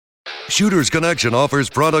Shooters Connection offers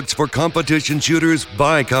products for competition shooters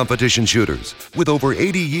by competition shooters. With over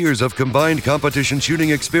 80 years of combined competition shooting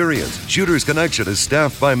experience, Shooters Connection is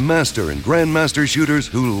staffed by master and grandmaster shooters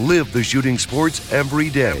who live the shooting sports every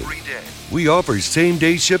day. We offer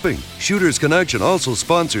same-day shipping. Shooters Connection also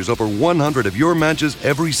sponsors over 100 of your matches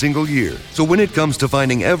every single year. So when it comes to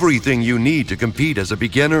finding everything you need to compete as a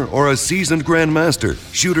beginner or a seasoned grandmaster,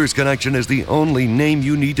 Shooters Connection is the only name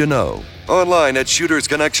you need to know. Online at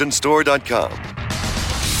shootersconnectionstore.com.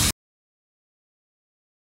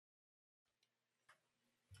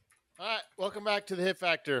 All right, welcome back to the Hit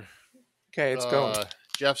Factor. Okay, it's going.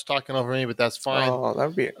 Jeff's talking over me, but that's fine. Oh, that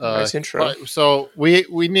would be a nice intro. So we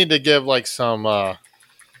need to give like some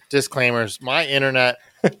disclaimers. My internet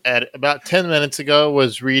at about 10 minutes ago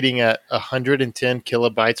was reading at 110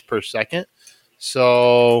 kilobytes per second.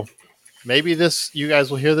 So maybe you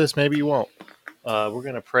guys will hear this, maybe you won't. We're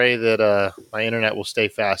going to pray that my internet will stay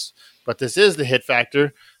fast. But this is the Hit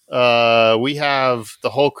Factor. We have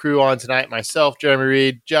the whole crew on tonight. Myself, Jeremy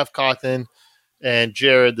Reed, Jeff Cawthon, and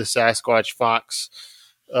Jared the Sasquatch Fox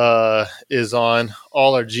is on.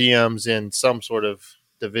 All our GMs in some sort of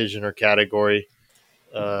division or category.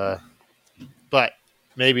 But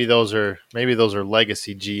maybe those are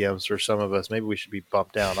legacy GMs for some of us. Maybe we should be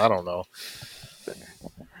bumped down. I don't know.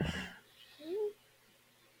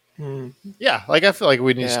 Yeah, like I feel like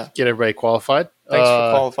we need to get everybody qualified. Thanks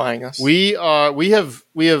for qualifying us. We have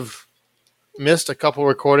missed a couple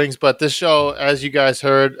recordings, but this show, as you guys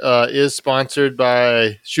heard, is sponsored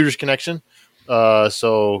by Shooters Connection.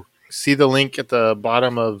 So see the link at the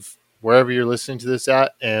bottom of wherever you're listening to this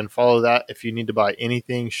at, and follow that if you need to buy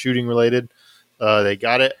anything shooting related. They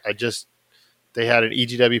got it. They had an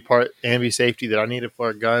EGW part, ambi safety that I needed for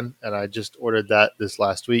a gun, and I just ordered that this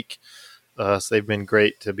last week. So they've been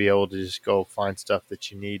great to be able to just go find stuff that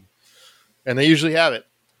you need, and they usually have it.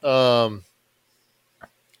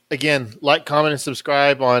 Again, like, comment, and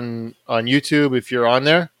subscribe on YouTube if you're on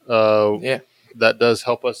there. That does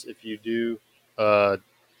help us if you do.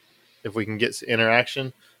 If we can get some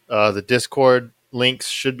interaction. The Discord links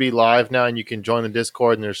should be live now, and you can join the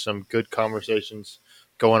Discord, and there's some good conversations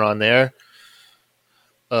going on there.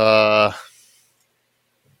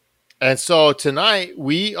 And so tonight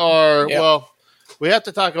we are, we have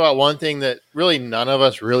to talk about one thing that really none of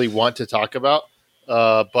us really want to talk about,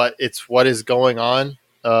 but it's what is going on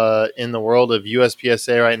in the world of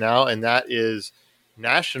USPSA right now, and that is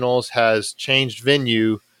Nationals has changed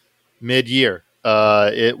venue mid-year.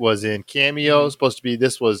 It was in Cameo. Supposed to be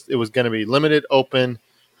it was going to be limited, open,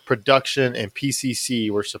 production, and PCC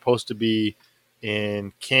were supposed to be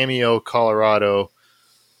in Cameo, Colorado,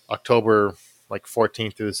 October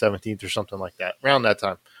 14th through the 17th or something like that, around that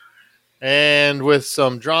time. And with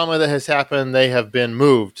some drama that has happened, they have been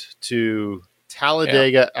moved to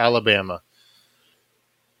Talladega, Alabama.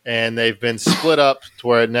 And they've been split up to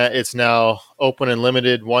where it's now open and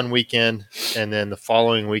limited one weekend, and then the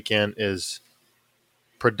following weekend is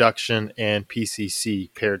production and PCC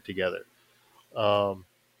paired together.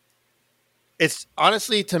 It's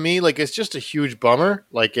honestly, to me, it's just a huge bummer.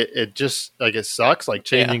 It just it sucks.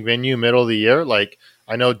 Changing venue middle of the year.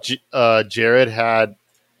 I know Jared had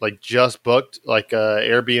just booked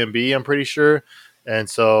Airbnb, I'm pretty sure. And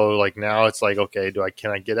so now it's okay,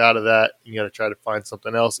 can I get out of that? You got to try to find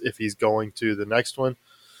something else if he's going to the next one.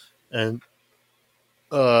 And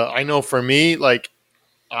I know for me,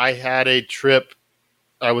 I had a trip.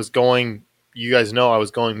 I was going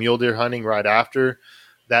mule deer hunting right after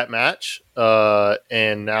that match.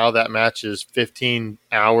 And now that match is 15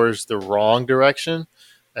 hours the wrong direction.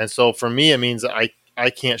 And so for me, it means I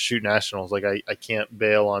can't shoot nationals. I can't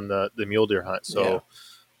bail on the mule deer hunt. So,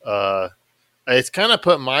 it's kind of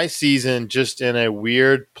put my season just in a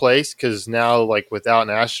weird place, because now, without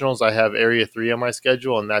nationals, I have Area 3 on my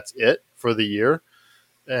schedule, and that's it for the year.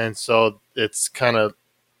 And so it's kind of,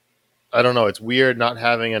 I don't know, it's weird not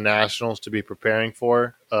having a nationals to be preparing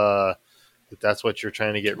for. If that's what you're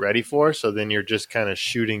trying to get ready for. So then you're just kind of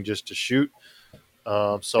shooting just to shoot.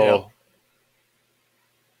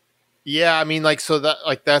 Yeah, I mean, so that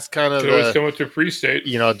that's kind of always come with your pre-state.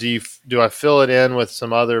 Do I fill it in with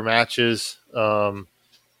some other matches that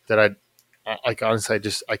I honestly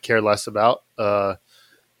I care less about?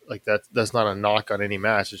 That's not a knock on any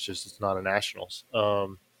match. It's not a nationals.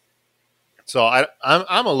 So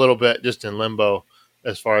I'm a little bit just in limbo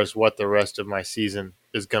as far as what the rest of my season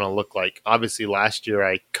is going to look like. Obviously, last year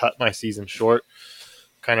I cut my season short,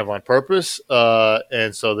 kind of on purpose,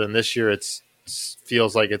 and so then this year it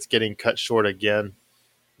feels like it's getting cut short again,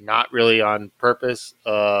 not really on purpose,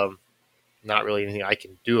 not really anything I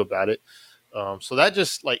can do about it. So that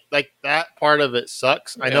just like that part of it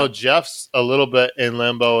sucks. Yeah. I know Jeff's a little bit in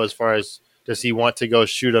limbo as far as does he want to go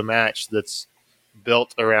shoot a match that's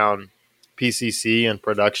built around PCC and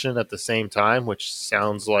production at the same time, which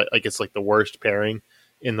sounds like it's like the worst pairing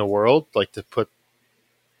in the world. Like to put,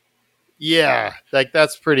 yeah, like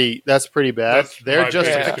that's pretty bad. That's Their my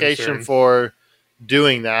justification concern. for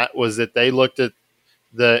doing that was that they looked at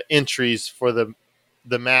the entries for the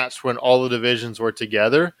match when all the divisions were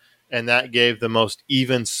together, and that gave the most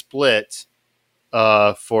even split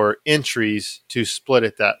for entries to split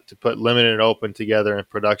it, that to put limited and open together in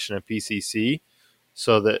production and PCC,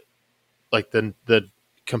 so that like the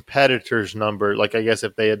competitors number, like I guess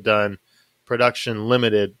if they had done production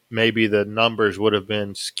limited, maybe the numbers would have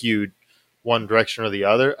been skewed one direction or the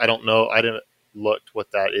other. I don't know. I didn't look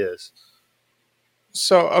what that is.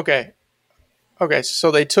 So okay,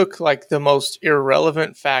 so they took like the most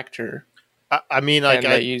irrelevant factor. I mean, like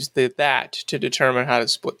and they used that to determine how to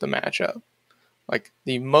split the matchup. Like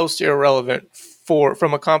the most irrelevant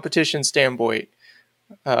from a competition standpoint,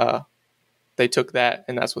 they took that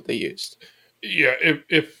and that's what they used. Yeah,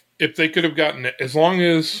 if they could have gotten it, as long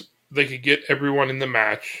as they could get everyone in the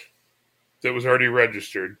match that was already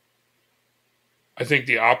registered, I think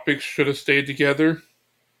the optics should have stayed together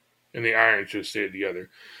and the iron should have stayed together.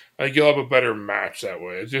 I think you'll have a better match that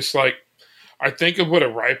way. It's just like, I think of what a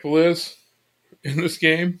rifle is in this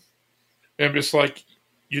game, and I'm just like,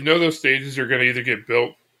 those stages are going to either get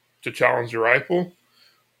built to challenge the rifle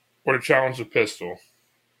or to challenge the pistol.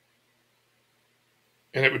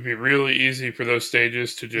 And it would be really easy for those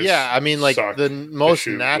stages to just I mean, like the most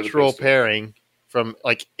natural pairing from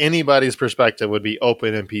like anybody's perspective would be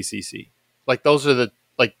open and PCC. Like those are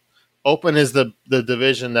open is the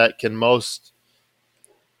division that can most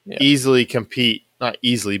easily compete, not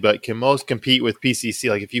easily, but can most compete with PCC.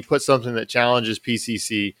 Like if you put something that challenges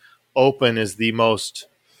PCC, open is the most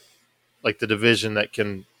like the division that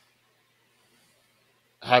can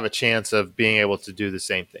have a chance of being able to do the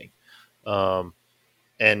same thing.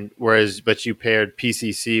 And but you paired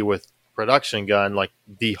PCC with production gun, like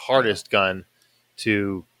the hardest gun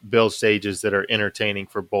to build stages that are entertaining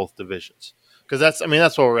for both divisions. Because that's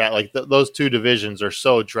where we're at. Like those two divisions are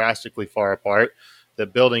so drastically far apart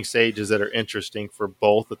that building stages that are interesting for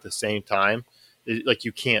both at the same time, like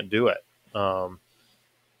you can't do it. And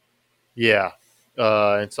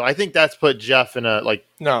so I think that's put Jeff in a you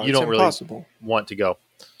don't impossible. Really want to go.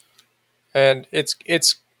 And it's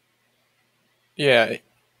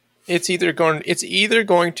either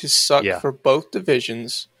going to suck for both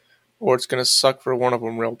divisions, or it's going to suck for one of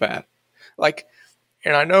them real bad. Like,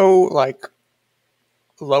 and I know like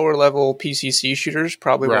lower level PCC shooters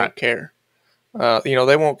probably won't care. They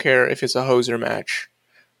won't care if it's a hoser match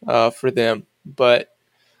for them, but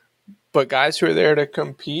guys who are there to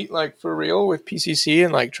compete like for real with PCC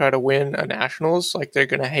and like try to win a nationals, like they're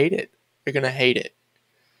going to hate it. They're going to hate it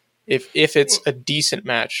if it's a decent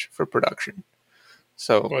match for production.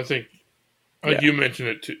 So I think you mentioned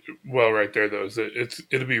it too, well right there, though, is that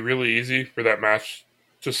it'll be really easy for that match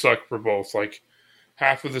to suck for both. Like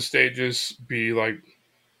half of the stages be like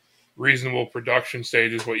reasonable production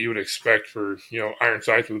stages, what you would expect for iron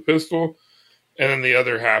sights with a pistol, and then the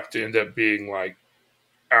other half to end up being like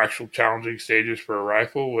actual challenging stages for a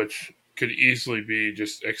rifle, which could easily be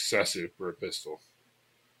just excessive for a pistol.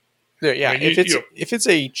 Yeah, if it's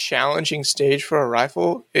a challenging stage for a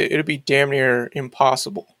rifle, it'll be damn near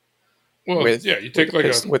impossible. Well, you take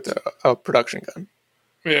with a production gun.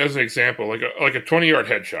 As an example, like a 20-yard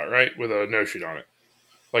headshot, right, with a no shoot on it.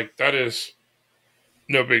 Like that is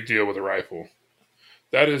no big deal with a rifle.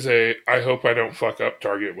 That is I hope I don't fuck up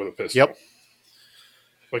target with a pistol. Yep.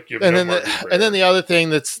 Like and then the other thing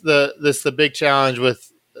that's the big challenge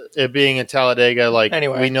with it being in Talladega,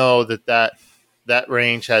 we know that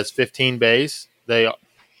range has 15 bays.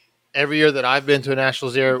 Every year that I've been to a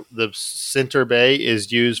Nationals there, the center bay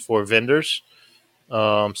is used for vendors.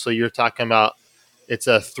 So you're talking about it's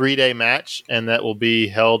a 3-day match, and that will be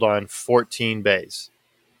held on 14 bays.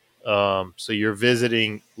 So you're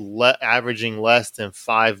visiting, averaging less than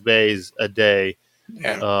 5 bays a day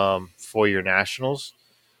for your Nationals.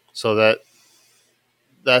 So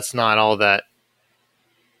that's not all that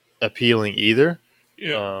appealing either.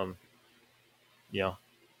 Yeah.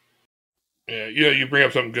 You bring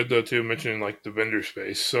up something good though too, mentioning like the vendor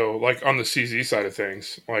space. So like on the CZ side of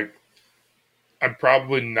things, like I'm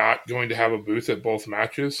probably not going to have a booth at both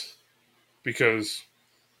matches because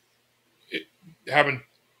having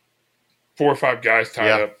 4 or 5 guys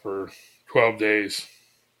tied up for 12 days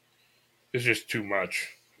is just too much.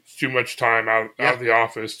 It's too much time out of the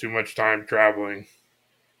office, too much time traveling.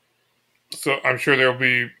 So I'm sure there'll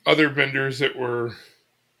be other vendors that were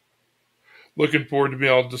looking forward to be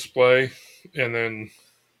able to display, and then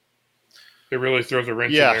it really throws a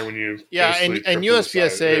wrench in there when you and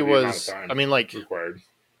USPSA was, I mean, like required.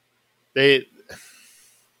 They,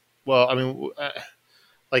 well, I mean,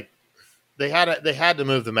 like they had to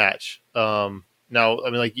move the match. Now, I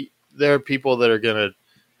mean, like there are people that are gonna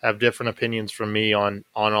have different opinions from me on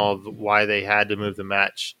all of why they had to move the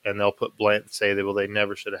match, and they'll put blank and say they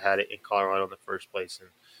never should have had it in Colorado in the first place, and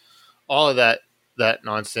all of that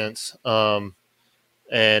nonsense.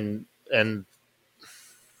 And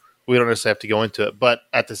we don't necessarily have to go into it, but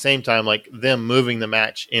at the same time, like them moving the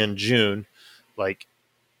match in June, like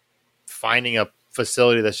finding a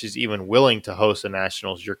facility that's just even willing to host the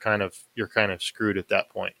nationals, you're kind of screwed at that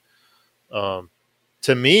point.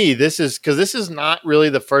 To me, this is not really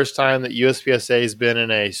the first time that USPSA has been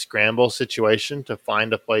in a scramble situation to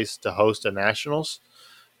find a place to host a nationals.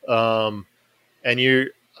 And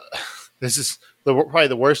this is probably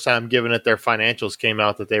the worst time, given that their financials came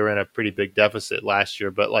out that they were in a pretty big deficit last year.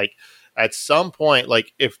 But like at some point,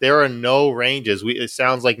 like if there are no ranges, it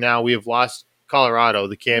sounds like now we have lost Colorado,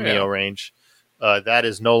 the Cameo range. That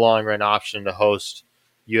is no longer an option to host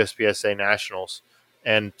USPSA nationals.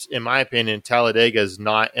 And in my opinion, Talladega is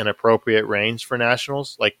not an appropriate range for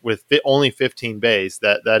nationals. Like with only 15 bays,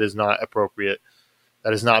 that is not appropriate.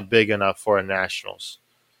 That is not big enough for a nationals.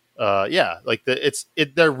 Like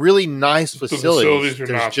they're really nice facilities. The facilities are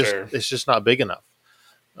not there. It's just not big enough.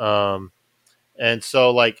 And so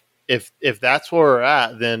like if that's where we're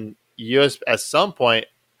at, then at some point,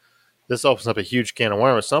 this opens up a huge can of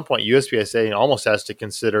worms. At some point, USPSA almost has to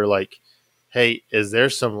consider like, hey, is there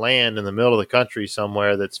some land in the middle of the country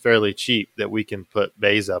somewhere that's fairly cheap that we can put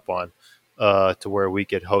bays up on to where we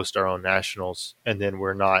could host our own nationals, and then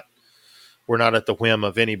we're not at the whim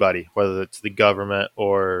of anybody, whether it's the government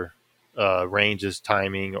or ranges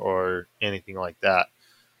timing or anything like that.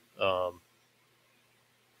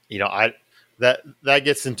 That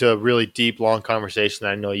gets into a really deep, long conversation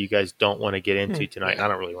that I know you guys don't want to get into tonight. I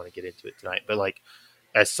don't really want to get into it tonight, but like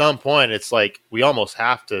at some point, it's like we almost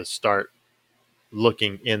have to start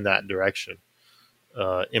looking in that direction,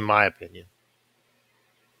 in my opinion.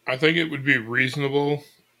 I think it would be reasonable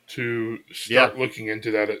to start looking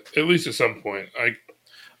into that at least at some point.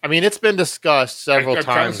 I mean, it's been discussed several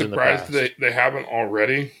times in the past. I'm surprised they haven't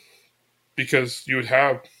already, because you would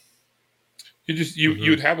have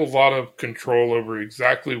you'd have a lot of control over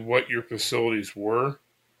exactly what your facilities were,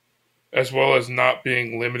 as well as not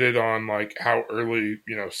being limited on like how early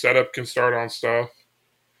setup can start on stuff.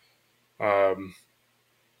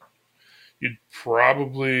 You'd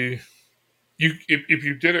probably if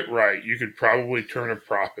you did it right, you could probably turn a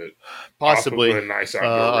profit, possibly a nice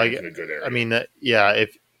outdoor range in a good area. I mean,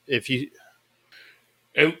 if you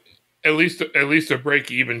at least a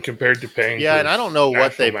break even compared to paying. Yeah, and I don't know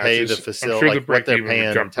what they pay the facility, sure what they're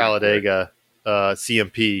paying Talladega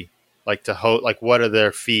CMP, like to host. Like, what are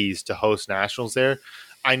their fees to host nationals there?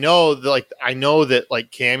 I know that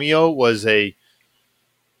Cameo was a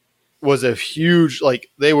huge, like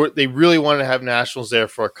they really wanted to have nationals there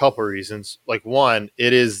for a couple of reasons. Like one,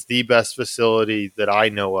 it is the best facility that I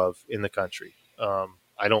know of in the country. I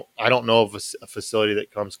don't know of a facility that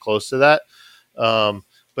comes close to that.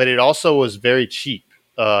 But it also was very cheap.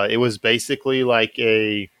 It was basically like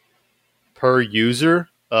a per user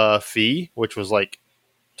fee, which was like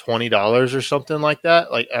 $20 or something like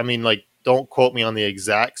that. Like, I mean, like, don't quote me on the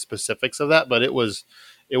exact specifics of that, but it was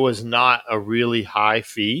not a really high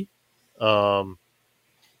fee. And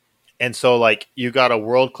so like you got a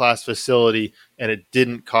world-class facility and it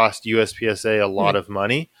didn't cost USPSA a lot of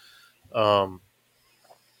money.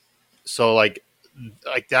 So like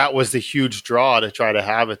that was the huge draw to try to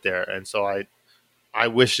have it there. And so I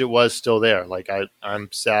wish it was still there. Like I'm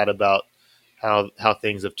sad about how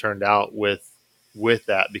things have turned out with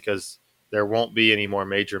that, because there won't be any more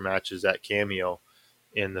major matches at Cameo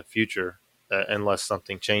in the future unless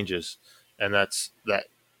something changes. And that's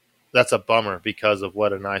a bummer because of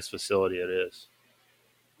what a nice facility it is.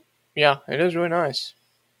 Yeah, it is really nice.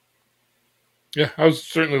 Yeah, I was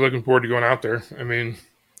certainly looking forward to going out there. I mean,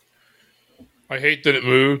 I hate that it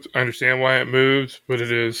moved. I understand why it moved, but it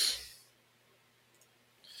is.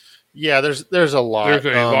 Yeah, there's a lot. There's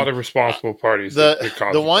a lot of responsible parties.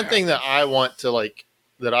 The one thing that I want to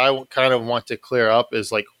that I kind of want to clear up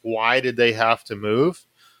is like, why did they have to move?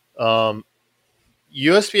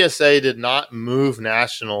 USPSA did not move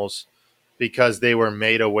nationals because they were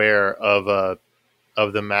made aware of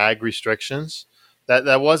the MAG restrictions.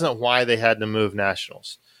 That wasn't why they had to move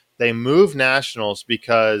nationals. They moved nationals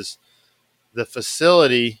because the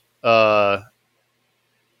facility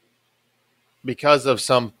because of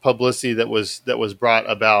some publicity that was brought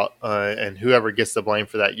about, and whoever gets the blame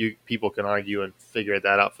for that, people can argue and figure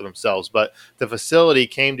that out for themselves. But the facility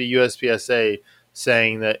came to USPSA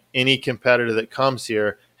saying that any competitor that comes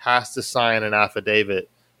here has to sign an affidavit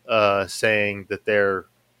saying that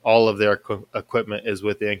all of their equipment is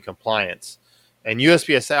within compliance. And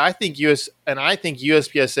USPSA, I think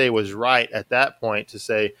USPSA was right at that point to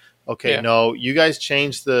say, okay, no, you guys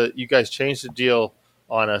changed the deal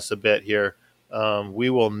on us a bit here. We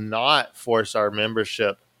will not force our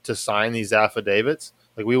membership to sign these affidavits.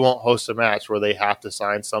 Like, we won't host a match where they have to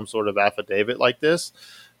sign some sort of affidavit like this.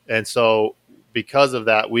 And so because of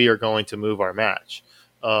that, we are going to move our match.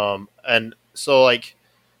 And so like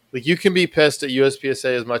you can be pissed at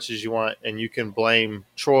USPSA as much as you want, and you can blame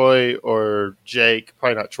Troy or Jake.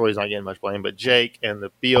 Probably not Troy's not getting much blame, but Jake and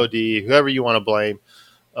the BOD, whoever you want to blame.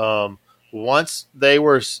 Once they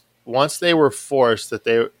were forced that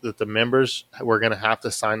the members were going to have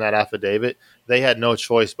to sign that affidavit, they had no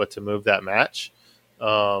choice but to move that match.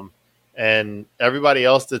 And everybody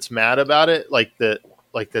else that's mad about it, like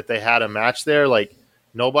that they had a match there, like,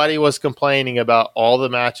 nobody was complaining about all the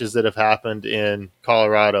matches that have happened in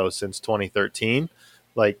Colorado since 2013,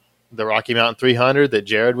 like the Rocky Mountain 300 that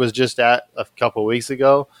Jared was just at a couple of weeks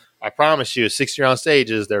ago. I promise you, 60-round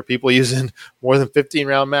stages, there are people using more than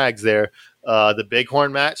 15-round mags there. The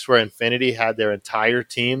Bighorn match where Infinity had their entire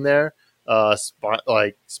team there,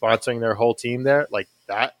 sponsoring their whole team there, like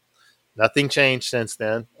that. Nothing changed since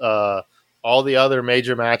then. All the other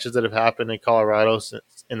major matches that have happened in Colorado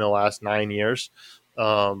since in the last 9 years,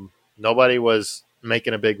 nobody was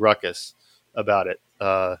making a big ruckus about it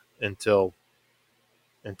until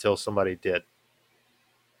somebody did.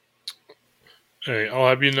 Hey, I'll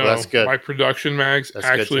have you know, that's good. My production mags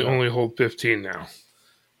actually only hold 15 now.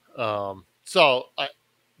 So,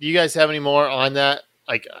 do you guys have any more on that?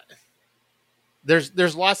 Like,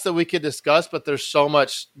 there's lots that we could discuss, but there's so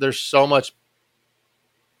much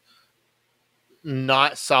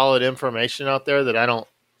not solid information out there that I don't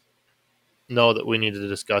know that we need to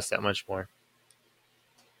discuss that much more.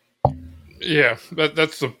 Yeah,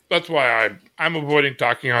 that's why I'm avoiding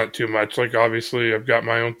talking on it too much. Like, obviously, I've got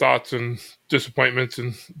my own thoughts and disappointments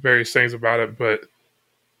and various things about it, but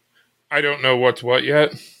I don't know what's what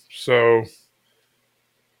yet, so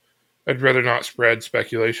I'd rather not spread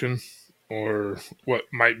speculation or what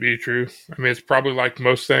might be true. I mean, it's probably like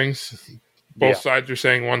most things. Both sides are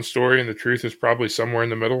saying one story, and the truth is probably somewhere in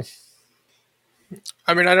the middle.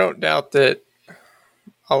 I mean, I don't doubt that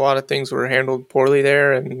a lot of things were handled poorly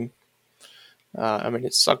there, and I mean,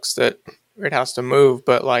 it sucks that it has to move,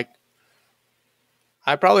 but like,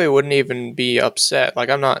 I probably wouldn't even be upset. Like,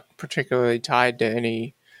 I'm not particularly tied to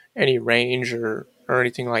any range or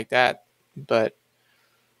anything like that, but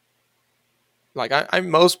like, I'm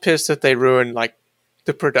most pissed that they ruined like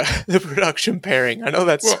the production pairing. I know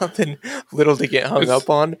that's something little to get hung up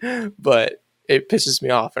on, but it pisses me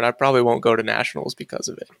off, and I probably won't go to nationals because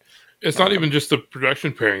of it. It's not even just the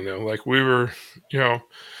production pairing though. Like, we were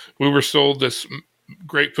sold this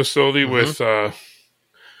great facility with,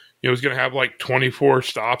 it was going to have like 24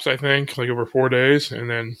 stops, I think, like over 4 days. And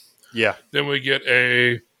then we get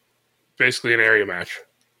basically an area match.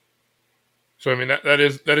 So, I mean, that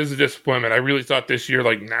is a disappointment. I really thought this year,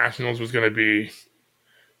 like, nationals was going to be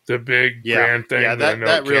the big grand thing. Yeah,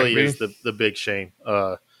 that really is the big shame.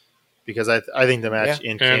 Because I think the match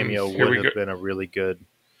in Cameo would have been a really good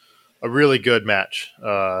match.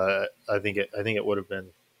 I think it would have been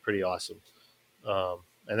pretty awesome.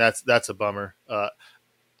 And that's a bummer.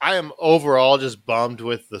 I am overall just bummed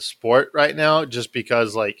with the sport right now, just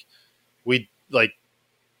because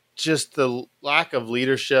just the lack of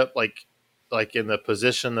leadership, like in the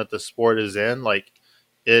position that the sport is in, like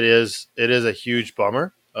it is a huge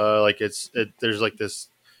bummer. There's like this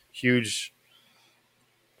huge,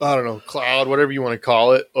 I don't know, cloud, whatever you want to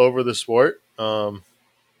call it, over the sport. I'm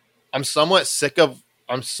somewhat sick of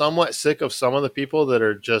some of the people that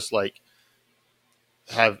are just like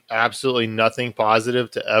have absolutely nothing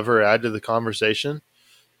positive to ever add to the conversation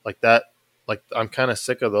like that. Like, I'm kind of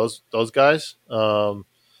sick of those guys.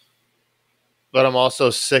 But I'm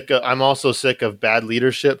also sick of bad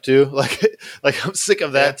leadership too. Like I'm sick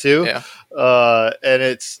of that too. Yeah. And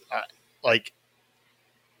it's like,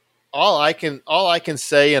 all I can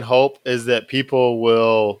say and hope is that people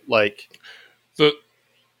will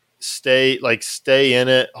stay in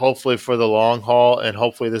it, hopefully for the long haul, and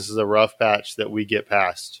hopefully this is a rough patch that we get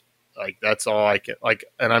past. Like, that's all I can,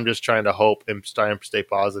 and I'm just trying to hope and try and stay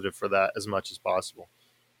positive for that as much as possible.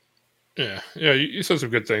 Yeah, you said some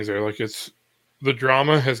good things there. Like, the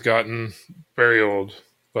drama has gotten very old.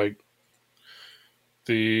 Like,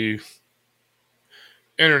 the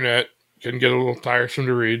internet can get a little tiresome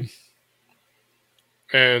to read.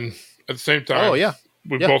 And at the same time,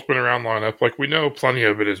 we've both been around long enough. Like, we know plenty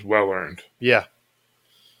of it is well earned. Yeah.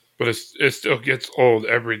 But it still gets old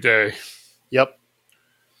every day. Yep.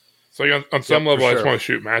 So on some level, I just want to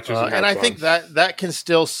shoot matches. And I think that can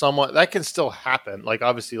still happen. Like,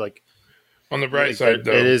 obviously, like, on the bright side,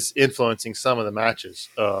 though, it is influencing some of the matches.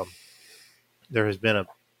 There has been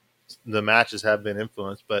the matches have been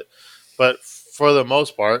influenced, but for the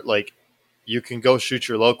most part, like, you can go shoot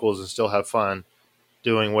your locals and still have fun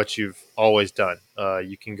doing what you've always done.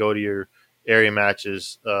 You can go to your area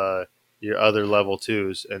matches, your other level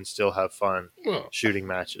 2s, and still have fun shooting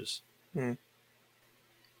matches.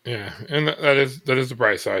 Yeah, and that is the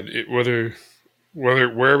bright side.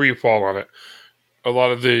 Wherever you fall on it, a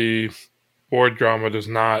lot of the board drama does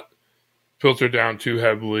not filter down too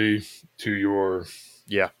heavily to your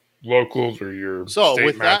locals or your state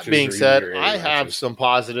with that being said, I have some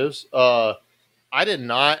positives. I did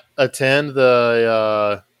not attend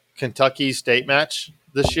the Kentucky state match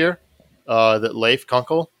this year. That Leif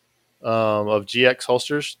Kunkel of GX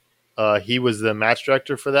Holsters, he was the match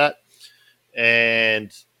director for that,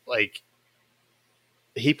 and like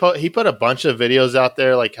he put a bunch of videos out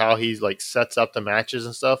there, like how he's like sets up the matches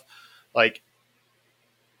and stuff. Like,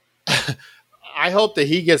 I hope that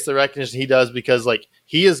he gets the recognition he does, because like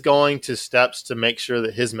he is going to steps to make sure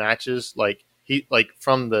that his matches, like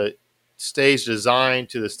from the stage design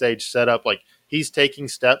to the stage setup, like he's taking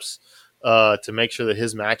steps to make sure that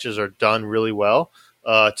his matches are done really well.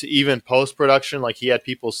 To even post production, like he had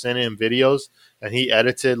people send him videos and he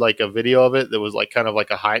edited like a video of it that was like kind of like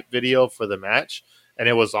a hype video for the match, and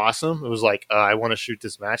it was awesome. It was like, I want to shoot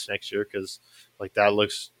this match next year because like that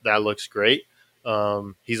looks great.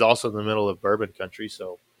 He's also in the middle of bourbon country,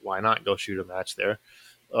 so why not go shoot a match there?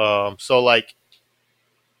 So like,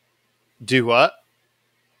 do what?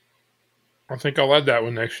 I think I'll add that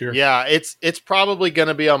one next year. Yeah, it's probably going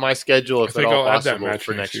to be on my schedule if at all possible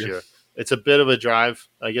for next year. It's a bit of a drive.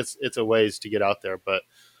 I guess it's a ways to get out there, but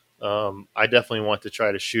I definitely want to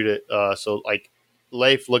try to shoot it. So like,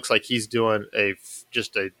 Leif looks like he's doing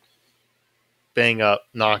just a bang up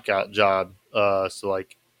knockout job. So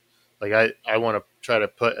like I want to try to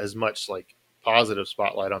put as much like positive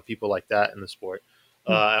spotlight on people like that in the sport.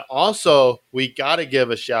 Also, we got to give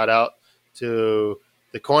a shout out to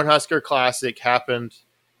the Cornhusker Classic happened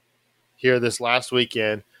here this last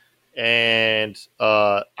weekend. And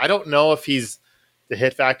I don't know if he's the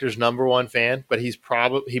Hit Factor's #1 fan, but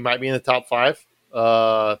he might be in the top 5.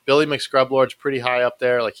 Billy McScrublord's pretty high up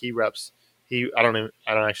there. Like I don't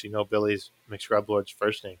actually know Billy's McScrublord's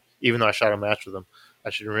first name, even though I shot a match with him. I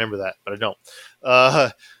should remember that, but I don't.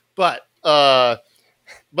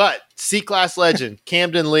 But C-Class legend,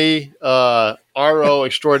 Camden Lee, RO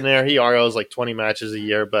extraordinaire. He ROs like 20 matches a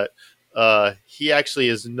year, but he actually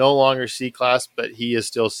is no longer C-Class, but he is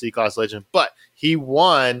still C-Class legend. But he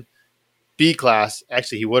won B-Class.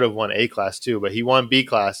 Actually, he would have won A-Class too, but he won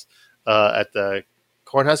B-Class at the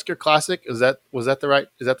Cornhusker Classic. Was that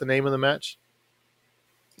the name of the match?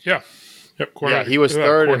 Yeah. Yep, he was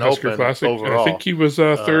third in open Classic. overall. And I think he was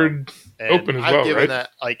third open as well, I've given right? that,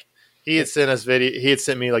 like, he had sent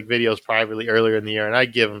me like videos privately earlier in the year, and I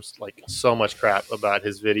give him like so much crap about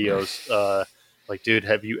his videos. Like, dude,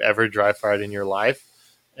 have you ever dry fired in your life?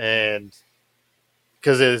 And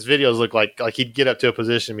because his videos look like he'd get up to a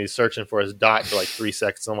position and be searching for his dot for like 3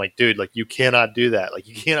 seconds. I'm like, dude, like you cannot do that. Like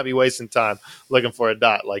you cannot be wasting time looking for a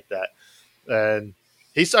dot like that. And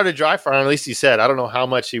he started dry firing. At least he said. I don't know how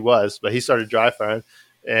much he was, but he started dry firing,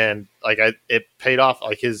 and like it paid off.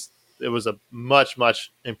 Like it was a much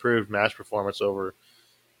improved match performance over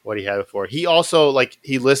what he had before. He also like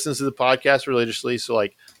he listens to the podcast religiously, so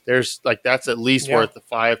like there's like that's at least worth a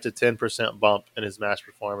 5 to 10% bump in his match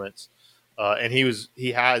performance. And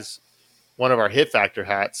he has one of our Hit Factor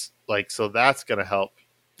hats, like so that's gonna help.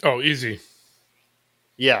 Oh, easy.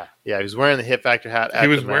 Yeah, he was wearing the Hit Factor hat. He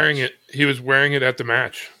was wearing it at the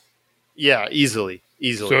match. Yeah, easily.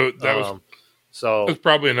 So that was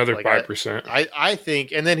probably another like 5%. I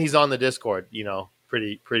think, and then he's on the Discord,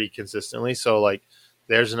 pretty consistently. So like,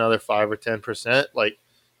 there's another 5 or 10%. Like,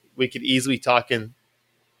 we could easily talk in.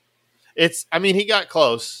 He got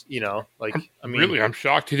close, I'm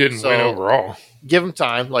shocked he didn't win overall. Give him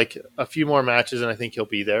time, like a few more matches, and I think he'll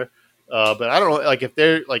be there. But I don't know, like if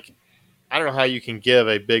they're like, I don't know how you can give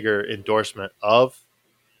a bigger endorsement of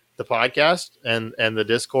the podcast and the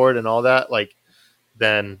Discord and all that, like,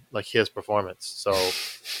 than like his performance. So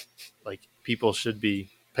like people should be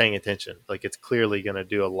paying attention. Like it's clearly going to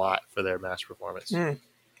do a lot for their match performance. Yeah.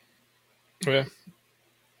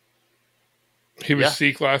 He was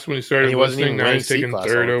C class when he started he wasn't listening. even Now he's taking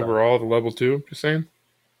third overall to level 2. Just saying.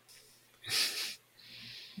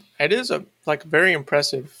 It is a very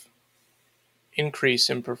impressive increase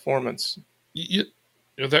in performance.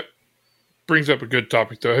 That brings up a good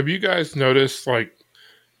topic, though. Have you guys noticed, like,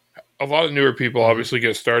 a lot of newer people obviously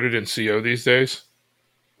get started in CO these days?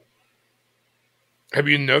 Have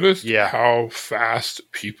you noticed how fast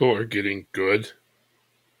people are getting good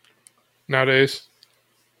nowadays?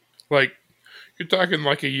 Like, you're talking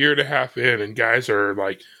like a year and a half in, and guys are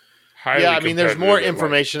like highly I mean, there's more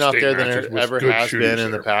information out there than there there ever has been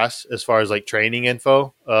in the past as far as like training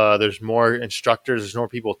info. There's more instructors, there's more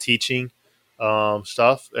people teaching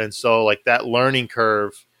stuff. And so like that learning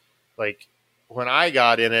curve, like when I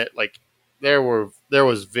got in it, like there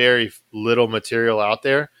was very little material out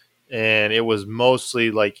there. And it was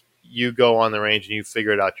mostly like you go on the range and you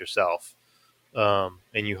figure it out yourself. And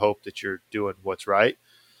you hope that you're doing what's right.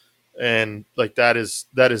 And like that is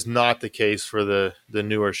not the case for the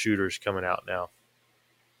newer shooters coming out now.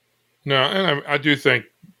 No, and I do think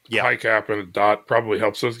high cap and a dot probably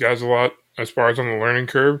helps those guys a lot as far as on the learning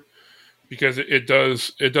curve, because it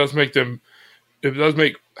does make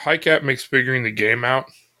high cap makes figuring the game out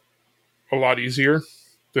a lot easier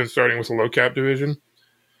than starting with a low cap division.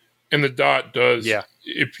 And the dot does. Yeah.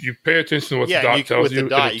 If you pay attention to what the dot tells you,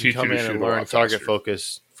 it'll teach you come in and learn target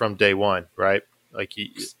focus from day one, right? Like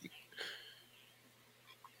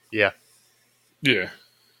yeah.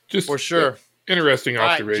 Just for sure. Interesting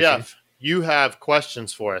observation. Right, Jeff, you have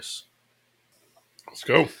questions for us. Let's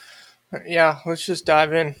go. Yeah, let's just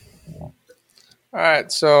dive in. All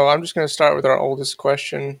right, so I'm just going to start with our oldest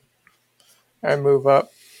question and move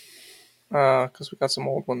up because we got some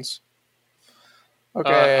old ones.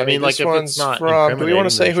 Okay, I mean, this like one's if it's not from. Do we want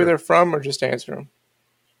to say who they're from or just answer them?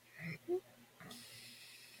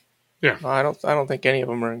 Yeah, no, I don't think any of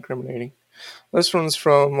them are incriminating. This one's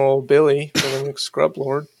from old Billy, the Scrub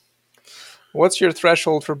Lord. What's your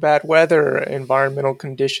threshold for bad weather, environmental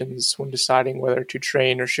conditions when deciding whether to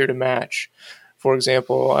train or shoot a match? For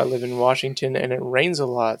example, I live in Washington and it rains a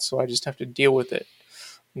lot, so I just have to deal with it.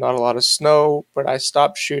 Not a lot of snow, but I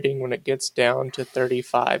stop shooting when it gets down to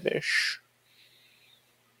 35-ish.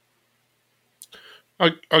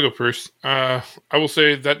 I'll go first. I will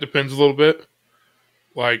say that depends a little bit.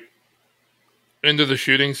 Like, into the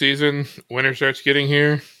shooting season, winter starts getting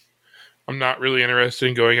here. I'm not really interested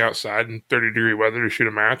in going outside in 30-degree weather to shoot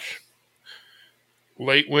a match.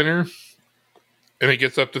 Late winter, and it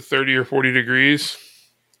gets up to 30 or 40 degrees,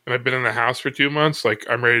 and I've been in the house for 2 months, like,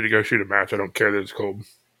 I'm ready to go shoot a match. I don't care that it's cold.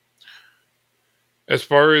 As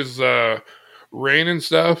far as rain and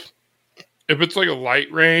stuff, if it's like a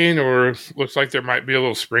light rain or looks like there might be a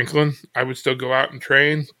little sprinkling, I would still go out and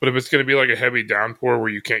train. But if it's going to be like a heavy downpour where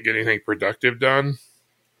you can't get anything productive done,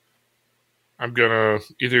 I'm going to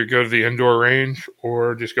either go to the indoor range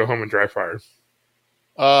or just go home and dry fire.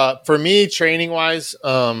 For me, training-wise,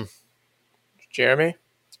 Jeremy?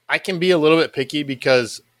 I can be a little bit picky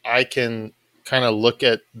because I can kind of look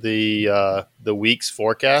at the week's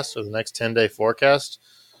forecast or the next 10-day forecast,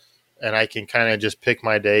 and I can kind of just pick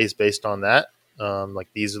my days based on that. Like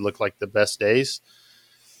these look like the best days.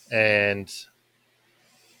 And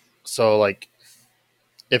so like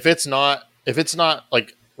if it's not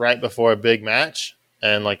like right before a big match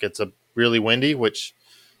and like it's a really windy, which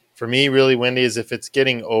for me really windy is if it's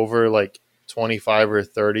getting over like 25 or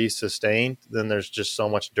 30 sustained, then there's just so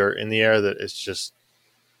much dirt in the air that it's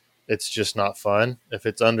just not fun. If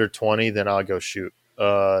it's under 20, then I'll go shoot.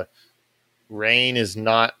 Rain is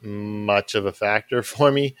not much of a factor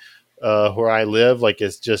for me where I live. Like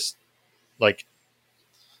it's just like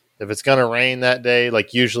if it's gonna rain that day,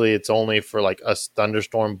 like usually it's only for like a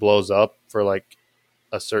thunderstorm blows up for like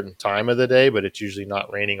a certain time of the day, but it's usually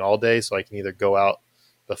not raining all day, so I can either go out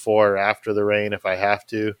before or after the rain if I have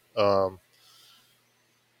to. And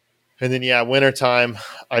then wintertime,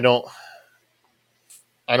 I don't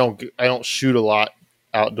shoot a lot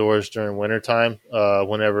outdoors during wintertime.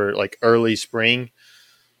 Whenever like early spring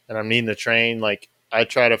and I'm needing to train, like I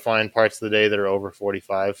try to find parts of the day that are over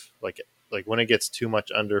 45. Like when it gets too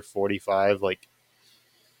much under 45, like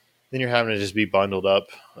then you're having to just be bundled up,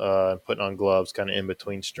 putting on gloves kind of in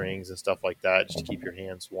between strings and stuff like that just to keep your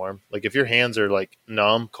hands warm. Like if your hands are like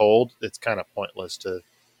numb, cold, it's kind of pointless to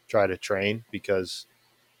try to train because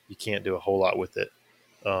you can't do a whole lot with it.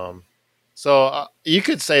 So you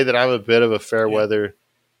could say that I'm a bit of a fair weather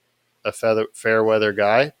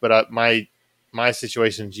guy, but my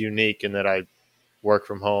situation is unique in that I work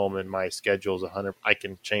from home and my schedule is 100. I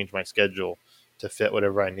can change my schedule to fit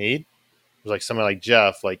whatever I need. Like somebody like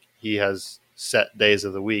Jeff, like he has set days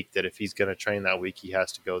of the week that if he's going to train that week, he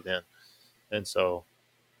has to go then. and so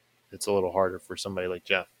it's a little harder for somebody like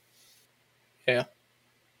Jeff. Yeah.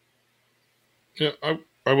 Yeah,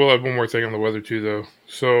 I will add one more thing on the weather too, though.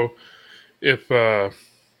 So if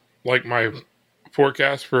like my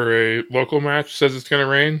forecast for a local match says it's going to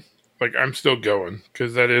rain, like I'm still going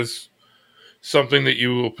because that is something that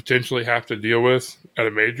you will potentially have to deal with at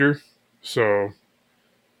a major. So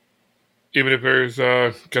even if there's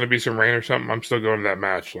going to be some rain or something, I'm still going to that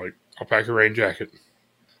match. Like I'll pack a rain jacket.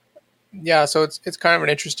 Yeah, so it's kind of an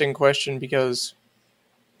interesting question because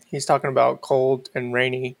he's talking about cold and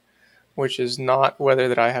rainy, which is not weather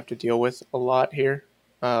that I have to deal with a lot here.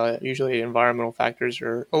 Usually environmental factors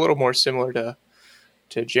are a little more similar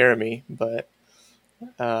to Jeremy, but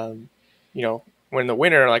you know, when the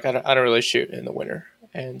winter, like I don't really shoot in the winter.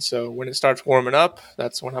 And so when it starts warming up,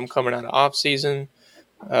 that's when I'm coming out of off season.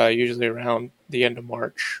 Usually around the end of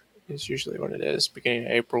March is usually when it is, beginning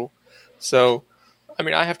of April. So, I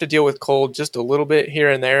mean, I have to deal with cold just a little bit here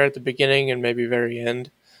and there at the beginning and maybe very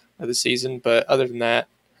end of the season. But other than that,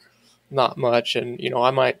 not much. And, you know,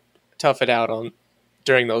 I might tough it out on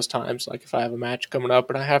during those times. Like if I have a match coming up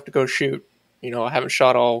and I have to go shoot, you know, I haven't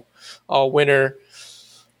shot all winter.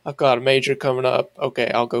 I've got a major coming up.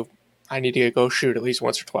 Okay, I'll go. I need to go shoot at least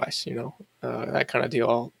once or twice. You know, that kind of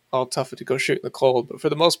deal. I'll tough it to go shoot in the cold. But for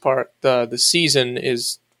the most part, the season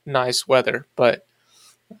is nice weather. But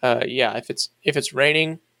yeah, if it's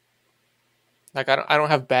raining, like I don't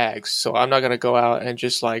have bags, so I'm not gonna go out and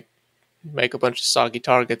just like make a bunch of soggy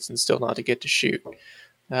targets and still not to get to shoot.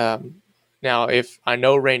 Now, if I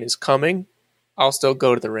know rain is coming, I'll still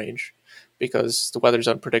go to the range because the weather's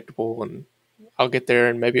unpredictable and I'll get there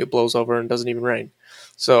and maybe it blows over and doesn't even rain.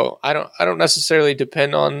 So I don't necessarily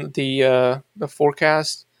depend on the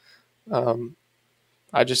forecast.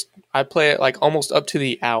 I play it like almost up to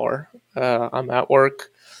the hour. I'm at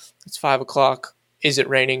work. It's 5:00. Is it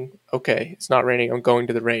raining? Okay, it's not raining. I'm going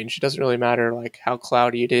to the range. It doesn't really matter like how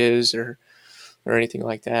cloudy it is or anything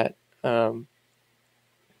like that.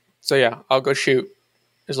 So yeah, I'll go shoot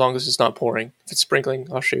as long as it's not pouring. If it's sprinkling,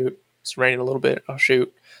 I'll shoot. If it's raining a little bit, I'll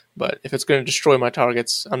shoot. But if it's going to destroy my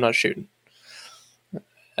targets, I'm not shooting.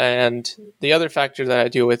 And the other factor that I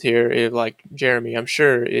deal with here, is, like Jeremy, I'm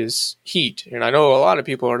sure, is heat. And I know a lot of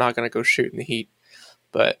people are not going to go shoot in the heat.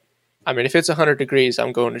 But, I mean, if it's 100 degrees,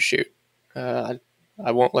 I'm going to shoot. I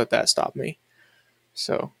won't let that stop me.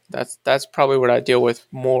 So that's probably what I deal with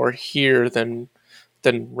more here than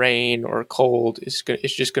rain or cold. It's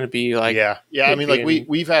just going to be like... Yeah. I mean, like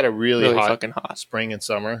we've had a really hot, fucking hot spring and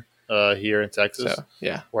summer here in Texas, so,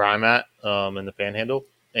 yeah, where I'm at in the Panhandle.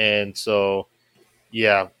 And so,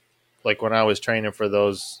 yeah, like when I was training for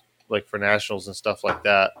those, like for nationals and stuff like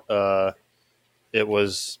that, it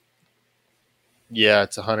was, yeah,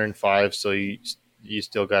 it's 105. So you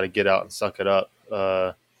still got to get out and suck it up.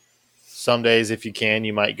 Some days, if you can,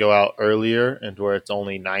 you might go out earlier and where it's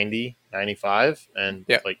only 90, 95. And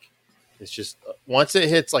like, it's just, once it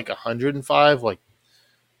hits like 105, like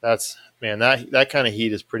that's, man, that kind of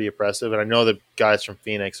heat is pretty oppressive. And I know the guys from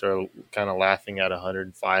Phoenix are kind of laughing at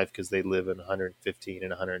 105 because they live in 115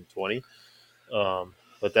 and 120.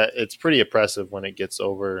 But that it's pretty oppressive when it gets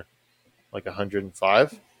over like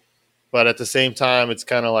 105. But at the same time, it's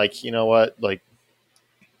kind of like, you know what, like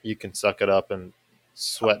you can suck it up, and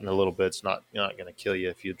sweating a little bit's not going to kill you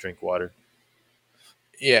if you drink water.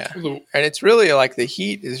 Yeah. And it's really like the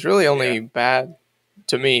heat is really only bad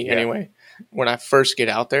to me anyway when I first get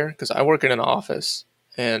out there, because I work in an office.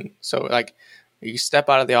 And so like you step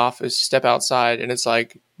out of the office, step outside, and it's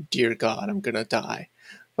like, dear God, I'm going to die.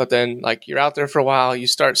 But then like you're out there for a while, you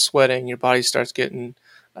start sweating, your body starts getting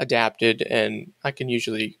adapted, and I can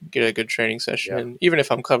usually get a good training session. And even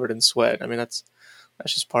if I'm covered in sweat, I mean, that's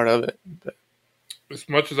just part of it. But as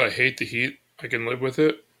much as I hate the heat, I can live with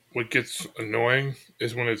it. What gets annoying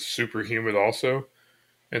is when it's super humid also.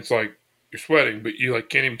 It's like you're sweating, but you like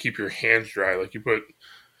can't even keep your hands dry. Like you put,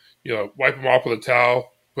 wipe them off with a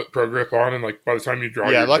towel, put Pro Grip on, and like by the time you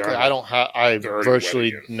dry, luckily done, I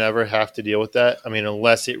virtually never have to deal with that. I mean,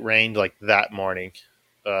 unless it rained like that morning,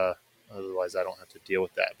 otherwise I don't have to deal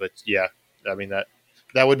with that. But yeah, I mean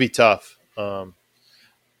that would be tough. I'll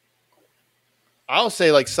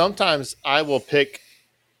say like sometimes I will pick.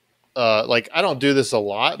 Like I don't do this a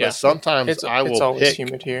lot, but sometimes I will pick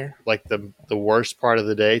humid here. Like the worst part of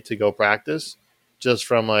the day to go practice, just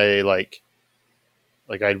from a like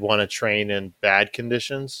I'd want to train in bad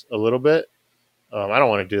conditions a little bit. I don't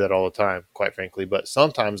want to do that all the time, quite frankly, but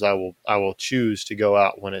sometimes I will choose to go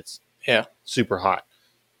out when it's super hot,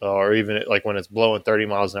 or even like when it's blowing 30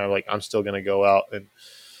 miles an hour. Like I'm still going to go out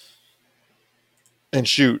and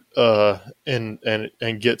shoot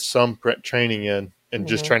and get some training in. and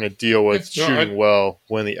just trying to deal with shooting well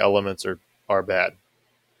when the elements are bad.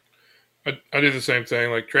 I do the same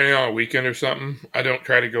thing. Like training on a weekend or something, I don't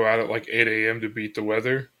try to go out at like 8 a.m. to beat the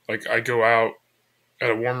weather. Like I go out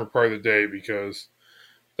at a warmer part of the day because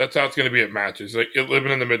that's how it's going to be at matches. Like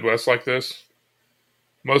living in the Midwest like this,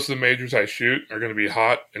 most of the majors I shoot are going to be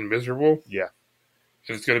hot and miserable. Yeah.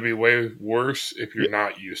 And it's going to be way worse if you're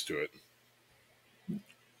not used to it.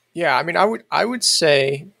 Yeah, I mean, I would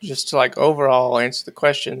say, just to like overall answer the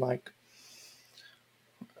question, like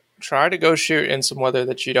try to go shoot in some weather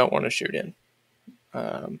that you don't want to shoot in,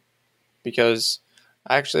 because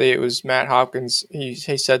actually it was Matt Hopkins. He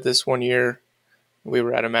said this one year. We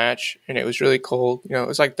were at a match and it was really cold. You know, it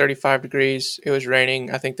was like 35 degrees. It was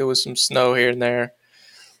raining. I think there was some snow here and there,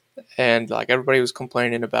 and like everybody was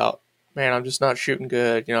complaining about, man, I'm just not shooting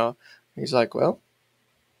good. You know, he's like, well,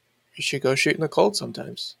 you should go shoot in the cold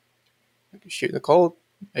sometimes. Like, you shoot in the cold,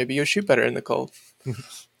 maybe you'll shoot better in the cold.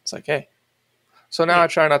 It's like, hey. So now I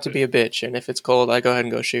try not to be a bitch, and if it's cold, I go ahead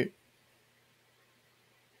and go shoot.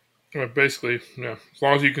 Well, basically, yeah. As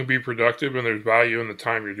long as you can be productive and there's value in the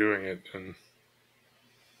time you're doing it, and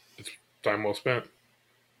it's time well spent.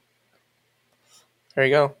 There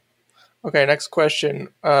you go. Okay, next question.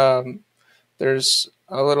 There's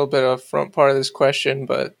a little bit of front part of this question,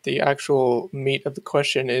 but the actual meat of the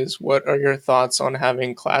question is, what are your thoughts on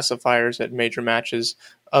having classifiers at major matches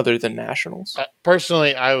other than nationals?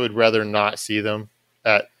 Personally, I would rather not see them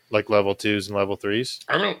at like level 2s and level 3s.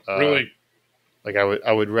 I don't really like.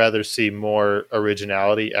 I would rather see more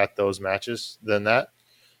originality at those matches than that.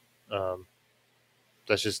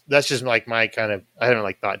 That's just like my kind of. I haven't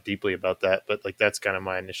like thought deeply about that, but like that's kind of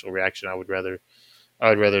my initial reaction. I would rather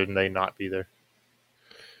they not be there.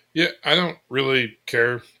 Yeah, I don't really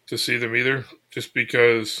care to see them either, just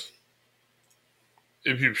because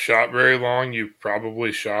if you've shot very long, you've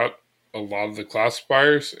probably shot a lot of the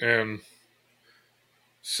classifiers, and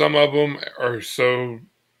some of them are so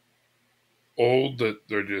old that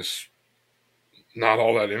they're just not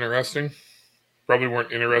all that interesting. Probably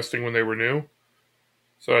weren't interesting when they were new.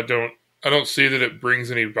 So I don't see that it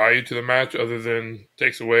brings any value to the match other than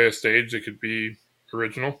takes away a stage that could be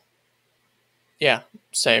original. Yeah,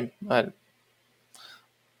 same. I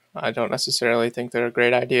don't necessarily think they're a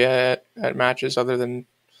great idea at matches other than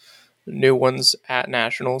new ones at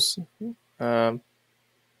nationals. Yeah,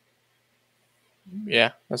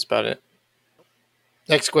 that's about it.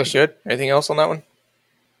 Next question. Good. Anything else on that one?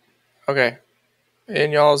 Okay.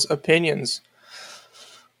 In y'all's opinions,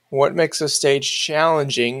 what makes a stage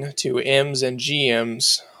challenging to M's and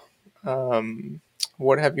GMs?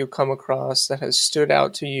 What have you come across that has stood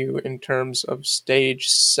out to you in terms of stage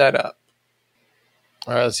setup?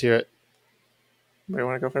 All right, let's hear it. Anybody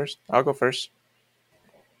want to go first? I'll go first.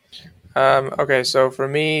 Okay, so for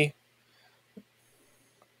me,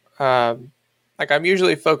 like I'm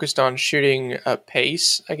usually focused on shooting a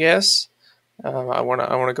pace, I guess. I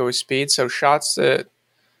wanna go with speed. So shots that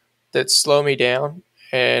slow me down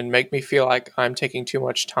and make me feel like I'm taking too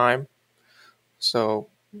much time. So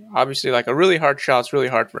obviously, like a really hard shot's really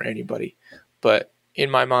hard for anybody, but in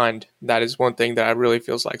my mind, that is one thing that I really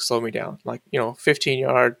feels like slow me down. Like,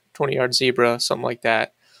 15-yard, 20-yard zebra, something like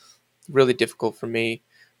that. Really difficult for me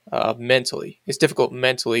mentally. It's difficult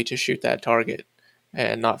mentally to shoot that target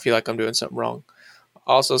and not feel like I'm doing something wrong.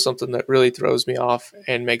 Also, something that really throws me off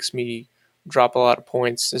and makes me drop a lot of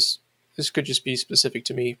points. This could just be specific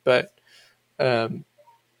to me, but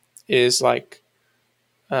is like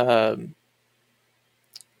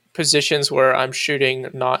positions where I'm shooting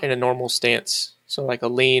not in a normal stance. So like a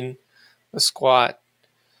lean, a squat,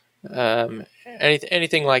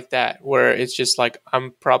 anything like that, where it's just like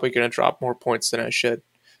I'm probably going to drop more points than I should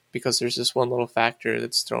because there's this one little factor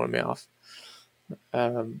that's throwing me off.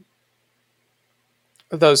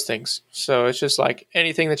 Those things. So it's just like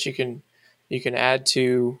anything that you can add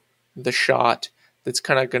to the shot that's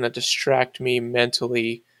kind of going to distract me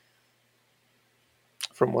mentally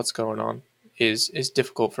from what's going on is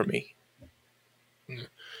difficult for me.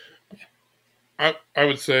 I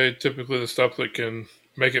would say typically the stuff that can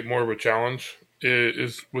make it more of a challenge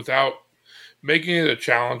is without making it a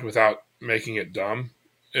challenge without making it dumb,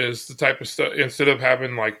 is the type of stuff, instead of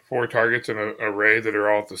having like 4 targets in an array that are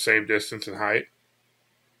all at the same distance and height,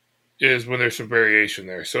 is when there's some variation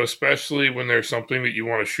there. So especially when there's something that you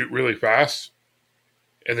want to shoot really fast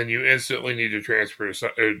and then you instantly need to transfer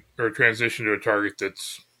or transition to a target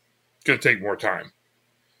that's going to take more time.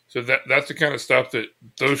 So that's the kind of stuff that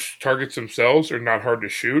those targets themselves are not hard to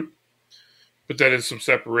shoot, but that is some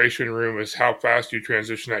separation room is how fast you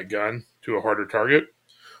transition that gun to a harder target,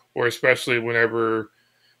 or especially whenever,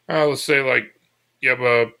 let's say like you have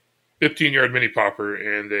a 15-yard mini popper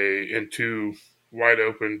and two wide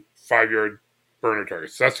open 5-yard burner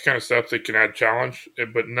targets. That's the kind of stuff that can add challenge,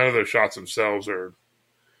 but none of those shots themselves are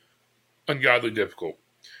ungodly difficult.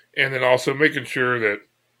 And then also making sure that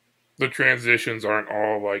the transitions aren't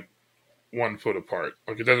all like 1 foot apart.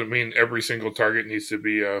 Like, it doesn't mean every single target needs to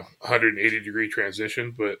be a 180-degree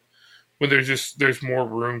transition, but when there's more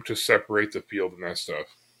room to separate the field and that stuff.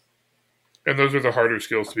 And those are the harder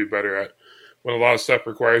skills to be better at. When a lot of stuff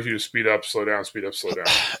requires you to speed up, slow down, speed up, slow down.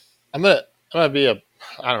 I'm gonna be I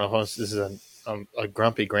don't know if this is a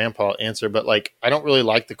grumpy grandpa answer, but like, I don't really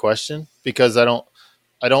like the question, because I don't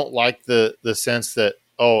like the sense that,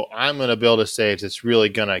 oh, I'm gonna build a stage that's really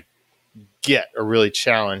gonna get or really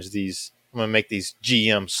challenge these. I'm gonna make these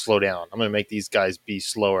GMs slow down. I'm gonna make these guys be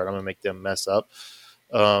slower, and I'm gonna make them mess up.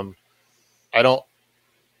 I don't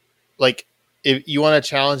like, if you want to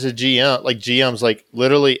challenge a GM, like GMs, like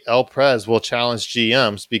literally El Prez will challenge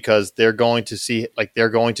GMs because they're going to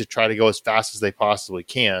try to go as fast as they possibly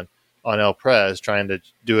can on El Prez, trying to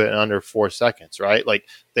do it in under 4 seconds, right? Like,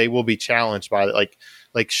 they will be challenged by like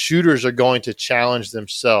shooters are going to challenge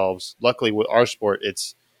themselves. Luckily with our sport,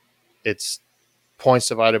 it's points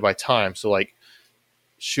divided by time. So like,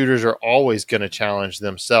 shooters are always going to challenge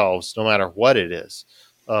themselves no matter what it is.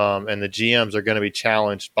 And the GMs are going to be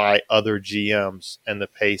challenged by other GMs and the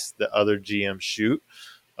pace that other GMs shoot.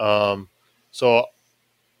 So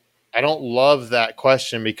I don't love that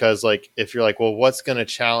question, because like, if you're like, well, what's going to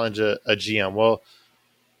challenge a GM? Well,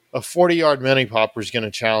 a 40-yard mini popper is going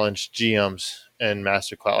to challenge GMs and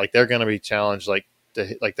Master Class. Like, they're going to be challenged, like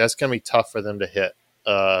that's going to be tough for them to hit,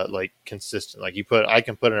 like consistent. Like, I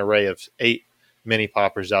can put an array of 8 mini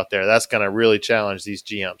poppers out there. That's going to really challenge these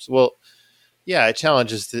GMs. Well, yeah, it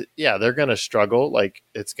challenges they're going to struggle. Like,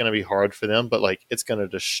 it's going to be hard for them, but like, it's going to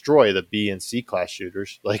destroy the B and C class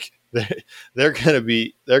shooters. Like, they're going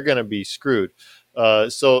to be screwed.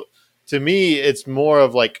 So to me, it's more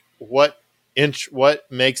of like, what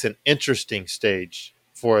makes an interesting stage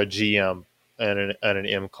for a GM and an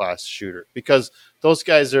M class shooter, because those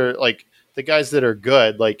guys are like, the guys that are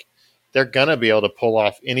good, like, they're going to be able to pull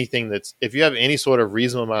off anything that's, if you have any sort of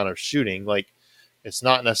reasonable amount of shooting, like, it's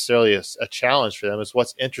not necessarily a challenge for them. It's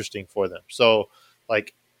what's interesting for them. So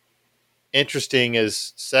like, interesting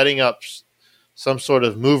is setting up some sort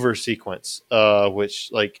of mover sequence,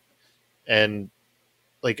 which like, and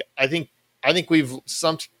like, I think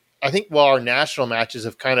while our national matches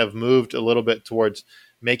have kind of moved a little bit towards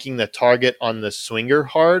making the target on the swinger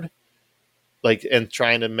hard, like, and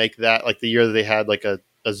trying to make that, like the year that they had like a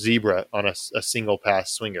zebra on a single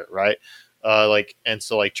pass swinger, right? And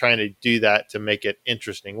so like, trying to do that to make it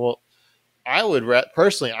interesting. Well, I would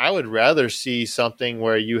rather see something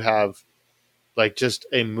where you have like just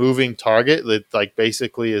a moving target that like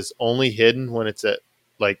basically is only hidden when it's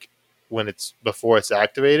before it's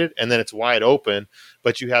activated, and then it's wide open,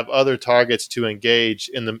 but you have other targets to engage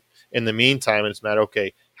in the meantime. And it's matter,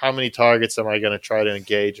 okay, how many targets am I going to try to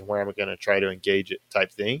engage, and where am I going to try to engage it,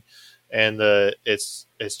 type thing. And it's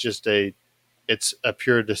a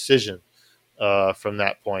pure decision from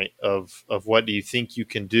that point of what do you think you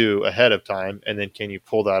can do ahead of time, and then can you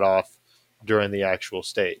pull that off during the actual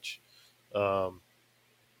stage. So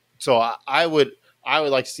I would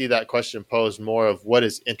like to see that question posed more of what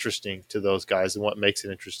is interesting to those guys and what makes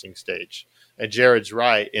an interesting stage. And Jared's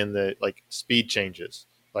right in the like speed changes,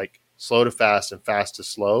 like slow to fast and fast to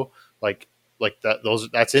slow, like that.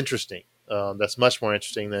 That's interesting. That's much more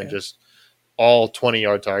interesting than just all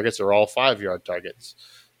 20-yard targets or all 5-yard targets.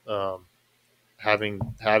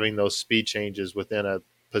 Having those speed changes within a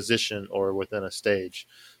position or within a stage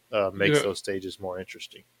makes those stages more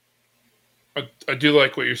interesting. I do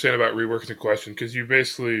like what you're saying about reworking the question, because you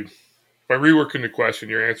basically, by reworking the question,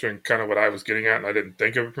 you're answering kind of what I was getting at, and I didn't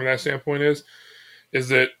think of it from that standpoint, is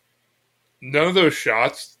that none of those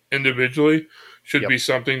shots individually should be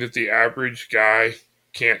something that the average guy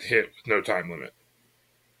can't hit with no time limit.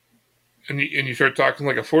 And you start talking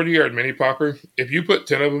like a 40-yard mini popper, if you put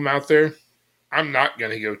 10 of them out there, I'm not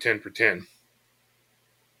going to go 10 for 10.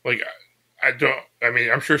 Like,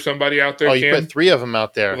 I'm sure somebody out there can. You put 3 of them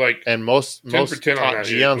out there, like, and most top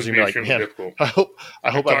GMs are like, man, difficult. I hope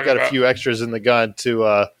I've got a few extras in the gun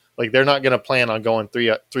to, like, they're not going to plan on going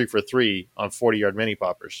 3 for 3 on 40-yard mini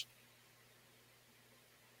poppers.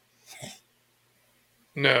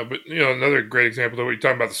 No, but, another great example of what you're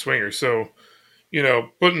talking about, the swinger. So,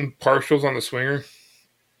 putting partials on the swinger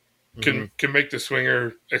can make the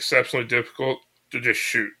swinger exceptionally difficult to just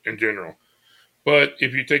shoot in general. But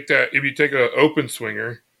if you take an open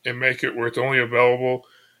swinger and make it where it's only available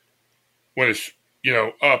when it's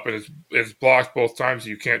up and it's blocked both times,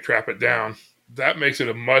 you can't trap it down, that makes it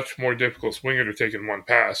a much more difficult swinger to take in one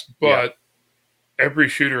pass. But every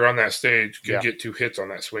shooter on that stage can get 2 hits on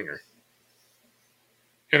that swinger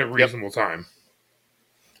in a reasonable time.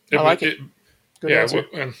 I like it. Good answer.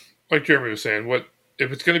 And like Jeremy was saying,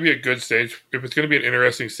 if it's going to be a good stage, if it's going to be an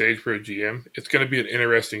interesting stage for a GM, it's going to be an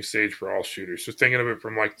interesting stage for all shooters. So thinking of it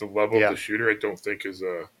from like the level of the shooter, I don't think is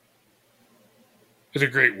a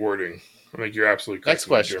great wording. I think you're absolutely correct. Next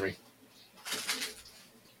question, Jeremy.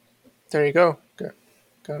 There you go.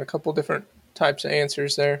 Got a couple different types of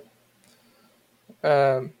answers there.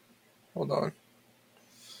 Hold on.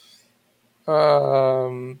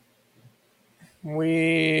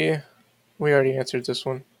 We already answered this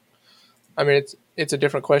one. I mean, it's a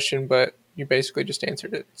different question, but you basically just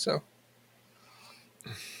answered it. So,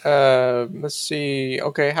 let's see.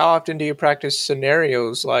 Okay, how often do you practice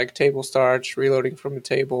scenarios like table starts, reloading from a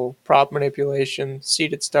table, prop manipulation,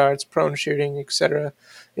 seated starts, prone shooting, etc.?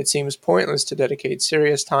 It seems pointless to dedicate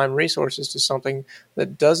serious time resources to something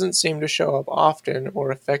that doesn't seem to show up often or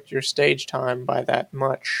affect your stage time by that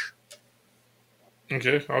much.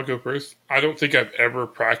 Okay, I'll go first. I don't think I've ever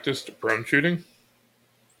practiced prone shooting.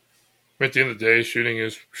 At the end of the day, shooting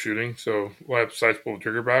is shooting, so we'll have sights pull the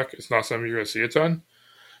trigger back. It's not something you're going to see a ton.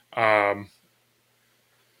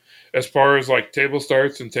 As far as like table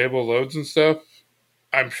starts and table loads and stuff,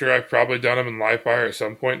 I'm sure I've probably done them in live fire at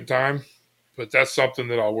some point in time, but that's something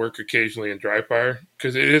that I'll work occasionally in dry fire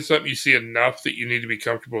because it is something you see enough that you need to be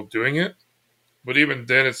comfortable doing it. But even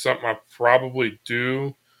then, it's something I'll probably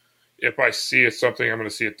do if I see it's something I'm going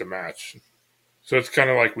to see at the match. So it's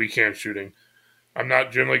kind of like weekend shooting. I'm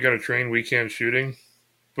not generally going to train weekend shooting,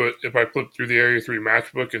 but if I flip through the Area 3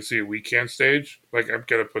 matchbook and see a weekend stage, like I'm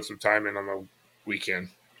going to put some time in on the weekend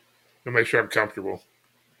to make sure I'm comfortable.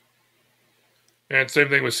 And same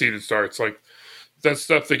thing with seated starts. Like that's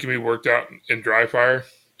stuff that can be worked out in dry fire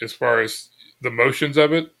as far as the motions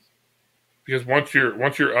of it. Because once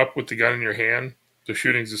you're up with the gun in your hand, the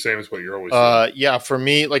shooting's the same as what you're always doing. Yeah, for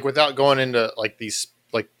me, like without going into like these,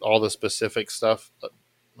 like all the specific stuff,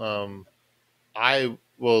 I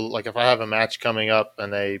will, like if I have a match coming up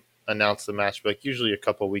and they announce the match, like usually a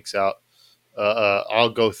couple weeks out, I'll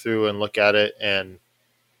go through and look at it and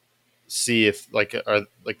see if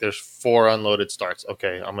there's 4 unloaded starts.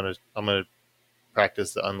 Okay, I'm gonna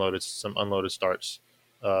practice some unloaded starts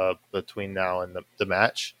between now and the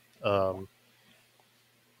match.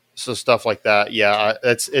 So stuff like that,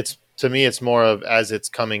 it's to me, it's more of as it's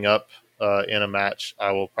coming up in a match,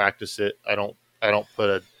 I will practice it. I don't put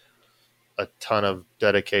a ton of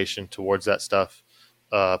dedication towards that stuff.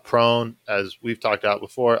 Prone, as we've talked about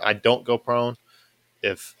before, I don't go prone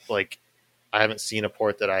if like I haven't seen a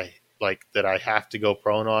port that I have to go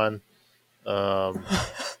prone on,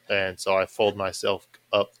 and so I fold myself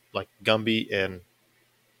up like Gumby and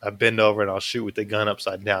I bend over and I'll shoot with the gun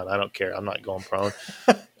upside down. I don't care. I'm not going prone.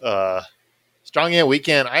 Strong hand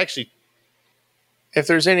weekend. I actually, if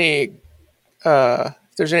there's any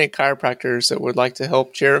chiropractors that would like to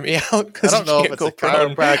help Jeremy out, I don't know if it's a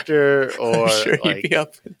chiropractor or I'm sure like, he'd be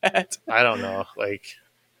up for that. I don't know, like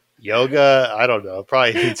yoga. I don't know.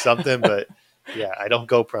 Probably need something, but yeah, I don't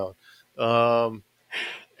go prone. And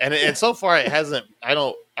so far it hasn't. I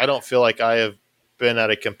don't feel like I have been at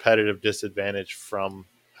a competitive disadvantage from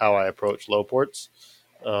how I approach low ports.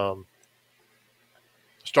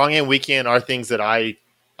 Strong hand weekend are things that I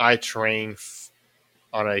train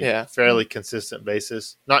on a fairly consistent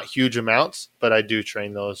basis. Not huge amounts, but I do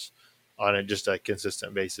train those on just a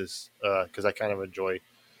consistent basis because I kind of enjoy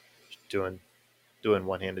doing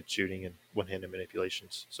one-handed shooting and one-handed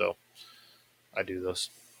manipulations. So I do those.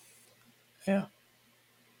 Yeah.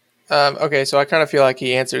 Okay, so I kind of feel like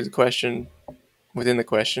he answered the question within the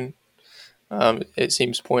question. It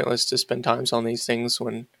seems pointless to spend times on these things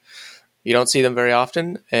when you don't see them very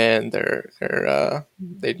often, and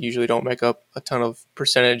they usually don't make up a ton of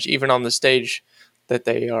percentage, even on the stage that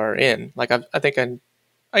they are in. Like I can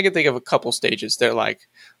think of a couple stages. They're like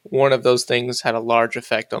one of those things had a large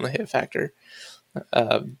effect on the hit factor,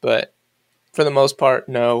 but for the most part,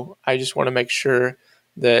 no. I just want to make sure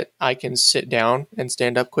that I can sit down and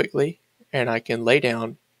stand up quickly, and I can lay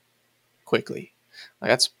down quickly.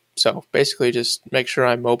 So basically just make sure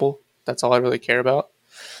I'm mobile. That's all I really care about.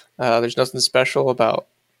 There's nothing special about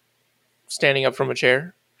standing up from a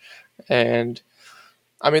chair. And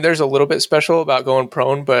I mean, there's a little bit special about going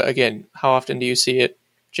prone, but again, how often do you see it?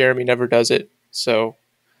 Jeremy never does it. So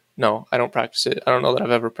no, I don't practice it. I don't know that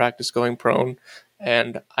I've ever practiced going prone.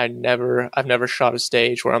 And I've never shot a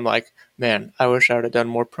stage where I'm like, man, I wish I would have done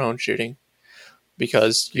more prone shooting,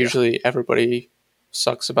 because usually everybody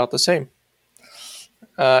sucks about the same.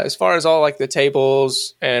 As far as all like the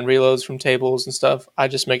tables and reloads from tables and stuff, I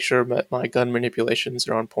just make sure that my gun manipulations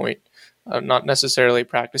are on point. I'm not necessarily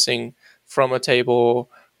practicing from a table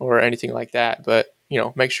or anything like that, but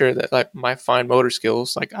make sure that like my fine motor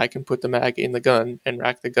skills, like I can put the mag in the gun and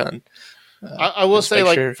rack the gun. I will say,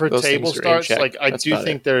 like, sure for table starts, like I do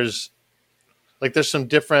think there's some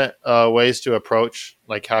different ways to approach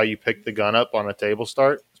like how you pick the gun up on a table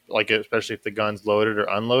start, like especially if the gun's loaded or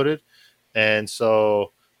unloaded. And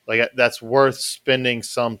so, like, that's worth spending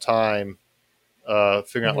some time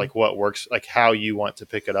figuring out like what works, like how you want to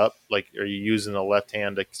pick it up. Like, are you using the left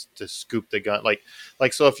hand to scoop the gun?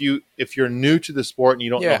 Like so if you're new to the sport and you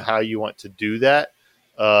don't know how you want to do that,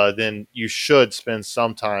 then you should spend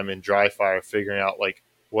some time in dry fire figuring out like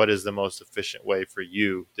what is the most efficient way for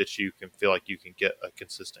you that you can feel like you can get a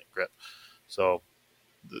consistent grip. So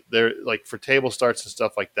they're like for table starts and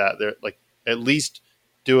stuff like that, they're like at least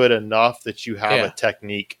do it enough that you have a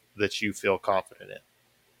technique that you feel confident in.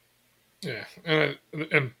 Yeah,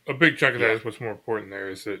 and a big chunk of that is what's more important there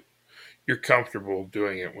is that you're comfortable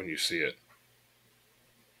doing it when you see it.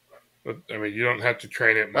 But, I mean, you don't have to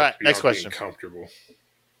train it much. All right, next question. Being comfortable.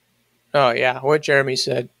 Oh, yeah, what Jeremy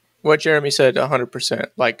said 100%.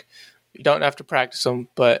 Like, you don't have to practice them,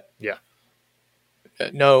 but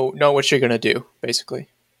know what you're going to do, basically.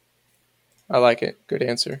 I like it. Good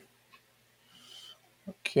answer.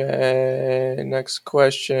 Okay, next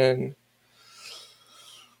question.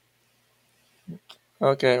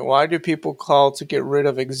 Okay, why do people call to get rid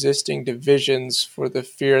of existing divisions for the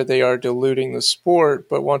fear they are diluting the sport,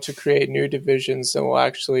 but want to create new divisions that will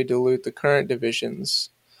actually dilute the current divisions?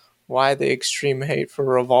 Why the extreme hate for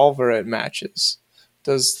revolver at matches?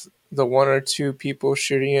 Does the one or two people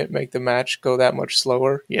shooting it make the match go that much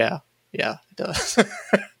slower? Yeah, it does.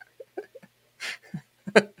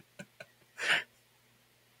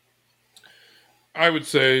 I would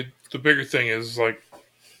say the bigger thing is, like,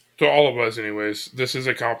 to all of us anyways, this is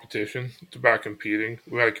a competition. It's about competing.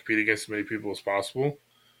 We got to compete against as many people as possible.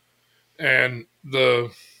 And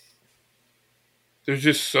there's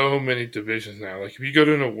just so many divisions now. Like, if you go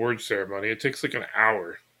to an award ceremony, it takes like an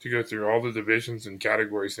hour to go through all the divisions and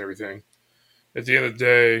categories and everything. At the end of the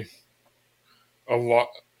day, a lot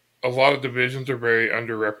of divisions are very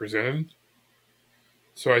underrepresented.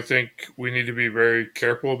 So I think we need to be very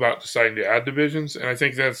careful about deciding to add divisions. And I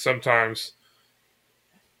think that sometimes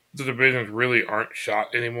the divisions really aren't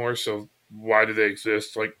shot anymore. So why do they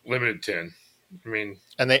exist? Like limited 10. I mean,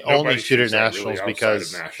 and they only shoot at nationals really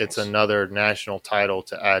because it's another national title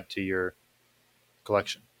to add to your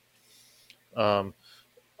collection. My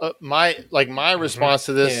response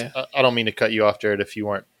to this, I don't mean to cut you off, Jared, if you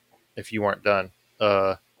weren't done.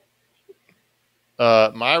 My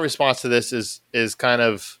response to this is kind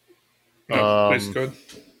of, please go ahead.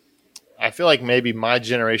 I feel like maybe my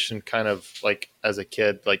generation kind of like as a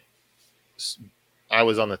kid, like I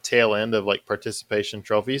was on the tail end of like participation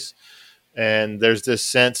trophies. And there's this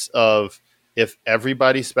sense of if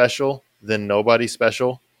everybody's special, then nobody's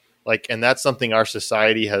special. Like, and that's something our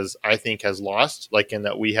society has lost, like in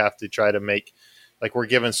that we have to try to make, like we're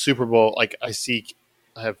given Super Bowl. Like I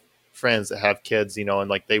have friends that have kids, and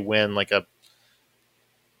like they win like a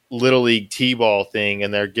little league T-ball thing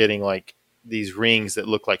and they're getting like these rings that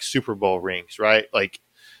look like Super Bowl rings. Right. Like,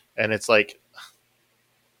 and it's like,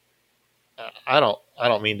 I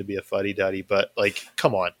don't mean to be a fuddy-duddy, but like,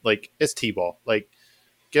 come on, like it's T-ball. Like,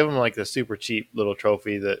 give them like the super cheap little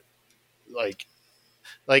trophy that, like,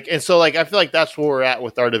 and so like I feel like that's where we're at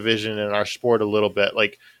with our division and our sport a little bit.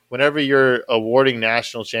 Like, whenever you're awarding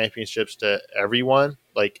national championships to everyone,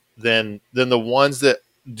 like then the ones that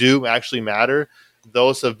do actually matter,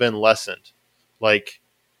 those have been lessened. Like,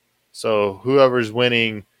 so whoever's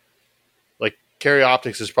winning. Carry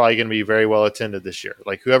Optics is probably going to be very well attended this year.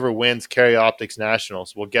 Like whoever wins Carry Optics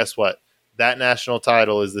Nationals, well, guess what? That national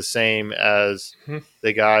title is the same as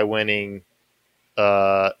the guy winning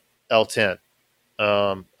L10.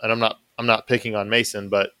 And I'm not picking on Mason,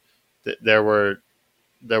 but there were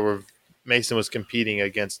Mason was competing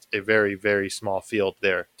against a very, very small field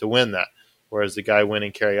there to win that, whereas the guy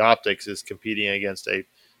winning Carry Optics is competing against a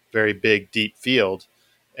very big, deep field,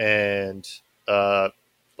 and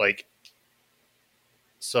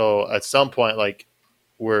so at some point, like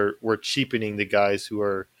we're cheapening the guys who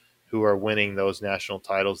are winning those national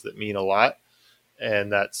titles that mean a lot,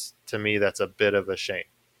 and that's, to me, that's a bit of a shame.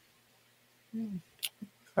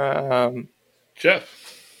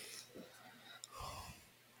 Jeff,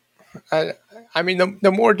 I mean,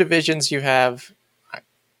 the more divisions you have,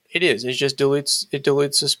 it just dilutes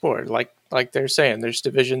the sport. Like they're saying, there's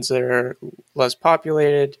divisions that are less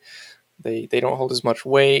populated. They don't hold as much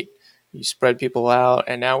weight. You spread people out,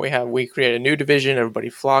 and now we create a new division. Everybody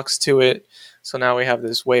flocks to it. So now we have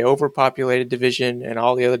this way overpopulated division, and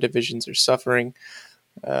all the other divisions are suffering.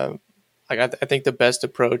 I think the best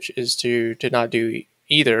approach is to not do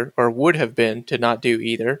either, or would have been to not do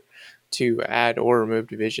either, to add or remove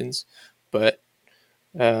divisions. But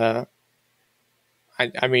I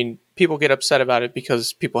mean, people get upset about it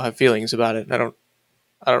because people have feelings about it. I don't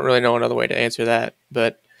really know another way to answer that.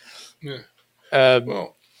 But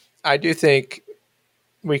well, I do think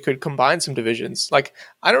we could combine some divisions. Like,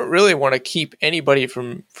 I don't really want to keep anybody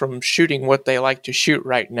from shooting what they like to shoot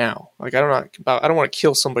right now. Like, I don't want to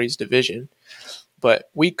kill somebody's division,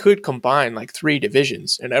 but we could combine like 3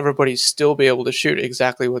 divisions and everybody still be able to shoot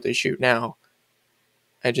exactly what they shoot now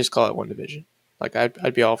and just call it one division. Like,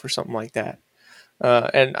 I'd be all for something like that.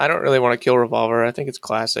 And I don't really want to kill Revolver. I think it's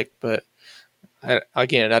classic, but I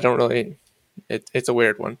don't really. It's a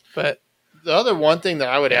weird one, but. The other one thing that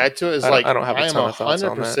I would add to it is I am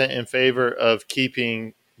 100% in favor of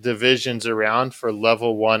keeping divisions around for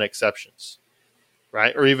level 1 exceptions,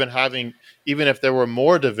 right? Or even if there were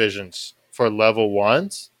more divisions for level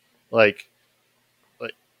 1s, like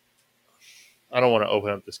I don't want to open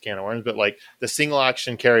up this can of worms, but like the single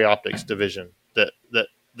action carry optics division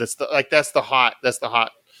that's the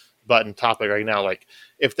hot button topic right now. Like,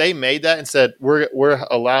 if they made that and said we're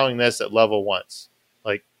allowing this at level 1s,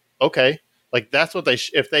 like, okay. Like, that's what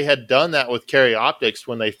if they had done that with carry optics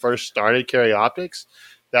when they first started carry optics,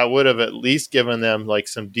 that would have at least given them like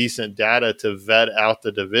some decent data to vet out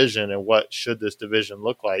the division and what should this division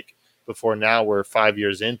look like before now we're 5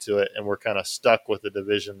 years into it and we're kind of stuck with a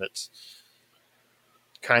division that's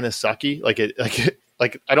kind of sucky.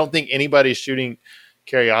 Like I don't think anybody shooting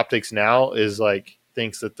carry optics now is like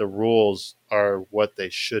thinks that the rules are what they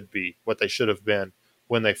should be, what they should have been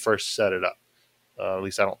when they first set it up. At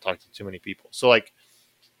least I don't talk to too many people. So like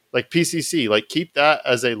PCC, like keep that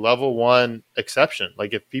as a level 1 exception.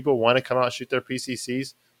 Like, if people want to come out and shoot their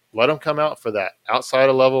PCCs, let them come out for that. Outside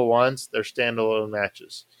of level 1s, they're standalone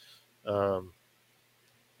matches.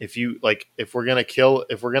 If we're gonna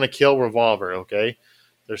kill Revolver, okay,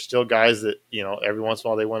 there's still guys that, you know, every once in a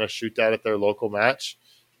while they want to shoot that at their local match.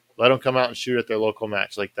 Let them come out and shoot at their local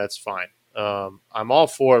match. Like, that's fine. I'm all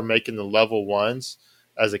for making the level 1s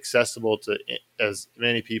as accessible to as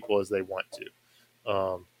many people as they want to.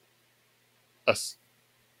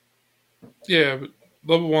 Yeah, but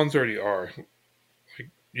level 1s already are. Like,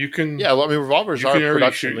 you can. Yeah, well, I mean, revolvers are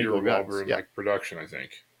production shoot your legal revolver guns. in Yeah. like production. I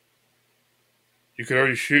think you can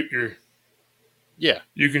already shoot your. Yeah,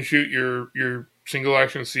 you can shoot your single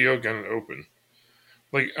action CO gun and open.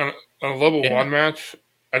 Like, on a level 1 match,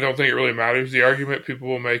 I don't think it really matters. The argument people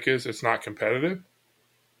will make is it's not competitive,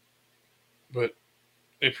 but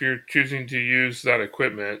if you're choosing to use that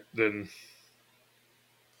equipment, then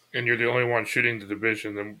and you're the only one shooting the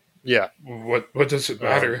division, then what does it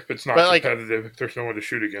matter if it's not competitive? If there's no one to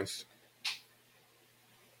shoot against.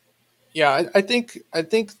 Yeah, I think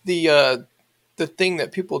the thing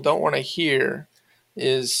that people don't want to hear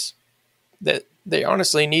is that they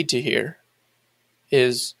honestly need to hear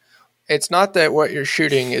is it's not that what you're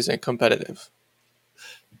shooting isn't competitive.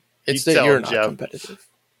 It's that you're not competitive.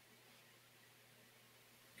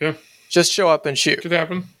 Yeah. Just show up and shoot. Could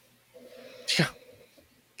happen. Yeah.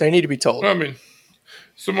 They need to be told. I mean,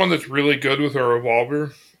 someone that's really good with a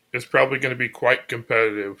revolver is probably going to be quite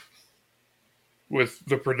competitive with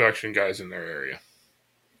the production guys in their area.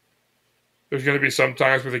 There's going to be some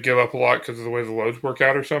times where they give up a lot because of the way the loads work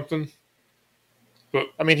out or something. But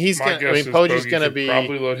I mean, Poji's going to be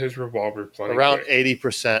probably load his revolver around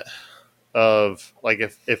 80% of, like,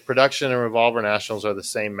 if production and revolver nationals are the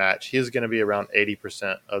same match, he's going to be around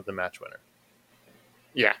 80% of the match winner.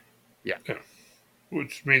 Yeah.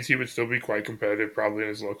 Which means he would still be quite competitive probably in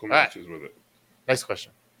his local matches with it. Next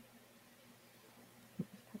question.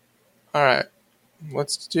 All right.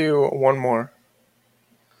 Let's do one more.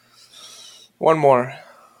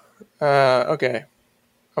 Okay.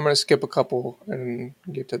 I'm going to skip a couple and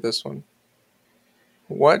get to this one.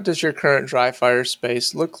 What does your current dry fire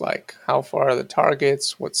space look like? How far are the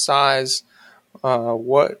targets? What size?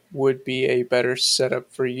 What would be a better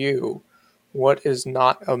setup for you? What is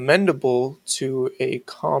not amenable to a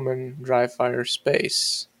common dry fire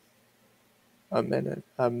space?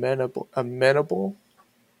 Amenable?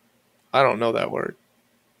 I don't know that word.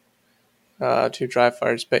 To dry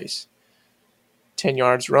fire space. 10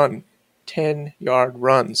 yards run. 10-yard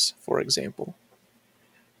runs, for example.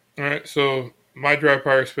 All right, so my dry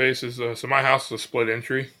fire space is, so my house is a split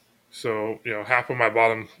entry. So, half of my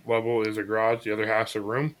bottom level is a garage, the other half's a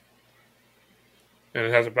room. And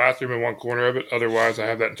it has a bathroom in one corner of it. Otherwise, I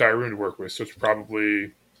have that entire room to work with. So it's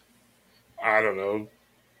probably I don't know,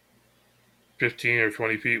 15 or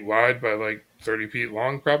 20 feet wide by like 30 feet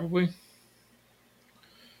long, probably.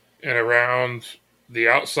 And around the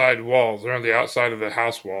outside walls, around the outside of the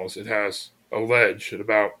house walls, it has a ledge at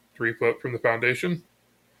about 3 foot from the foundation.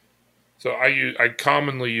 So I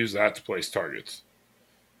commonly use that to place targets.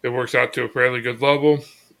 It works out to a fairly good level.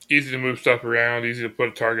 Easy to move stuff around, easy to put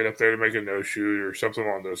a target up there to make a no shoot or something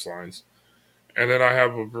along those lines. And then I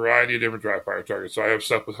have a variety of different dry fire targets. So I have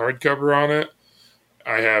stuff with hardcover on it.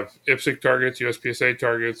 I have IPSC targets, USPSA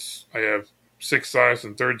targets. I have 6 size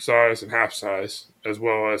and 3rd size and half size, as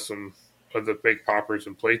well as some of the fake poppers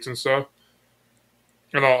and plates and stuff.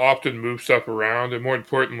 And I'll often move stuff around. And more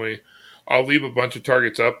importantly, I'll leave a bunch of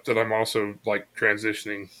targets up that I'm also like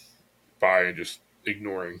transitioning by and just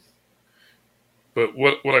ignoring. But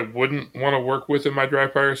what I wouldn't want to work with in my dry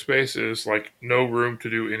fire space is like no room to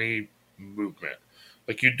do any movement.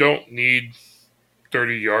 Like you don't need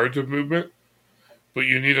 30 yards of movement, but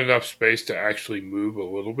you need enough space to actually move a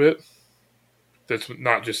little bit. That's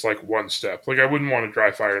not just like one step. Like I wouldn't want to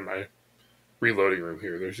dry fire in my reloading room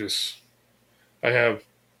here. I have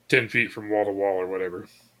 10 feet from wall to wall or whatever.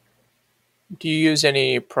 Do you use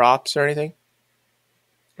any props or anything?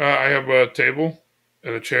 I have a table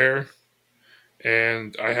and a chair,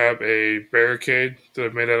 and I have a barricade that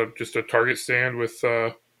I've made out of just a target stand with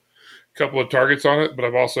a couple of targets on it, but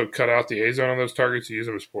I've also cut out the A zone on those targets to use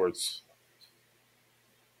them as ports.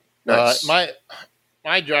 Nice. My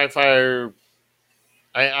dry fire,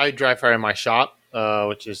 I dry fire in my shop,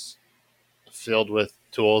 which is filled with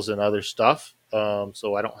tools and other stuff.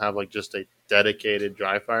 So I don't have like just a dedicated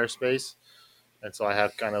dry fire space. And so I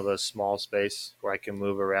have kind of a small space where I can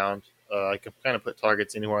move around. I can kind of put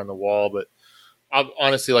targets anywhere on the wall, but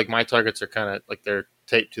honestly, like my targets are kind of like they're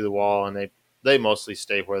taped to the wall, and they mostly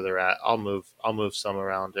stay where they're at. I'll move some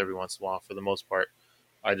around every once in a while. For the most part,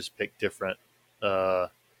 I just pick different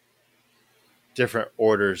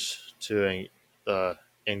orders to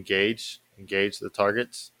engage the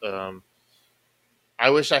targets. I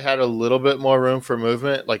wish I had a little bit more room for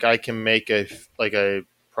movement. Like I can make a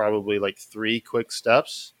probably like 3 quick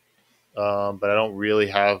steps, but I don't really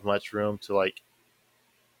have much room to like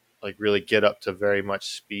really get up to very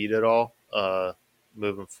much speed at all,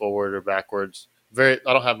 moving forward or backwards. I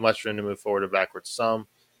don't have much room to move forward or backwards. Some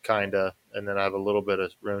kinda, and then I have a little bit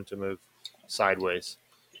of room to move sideways.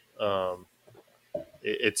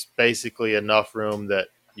 It's basically enough room that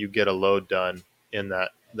you get a load done in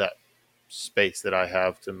that space that I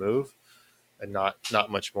have to move, and not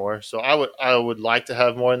much more. So I would like to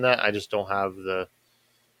have more than that. I just don't have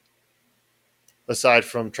aside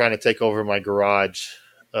from trying to take over my garage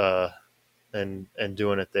and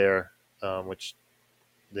doing it there, which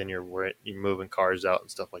then you're moving cars out and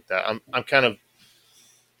stuff like that. I'm kind of,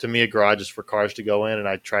 to me, a garage is for cars to go in, and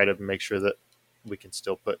I try to make sure that we can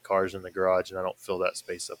still put cars in the garage and I don't fill that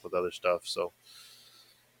space up with other stuff. So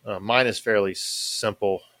mine is fairly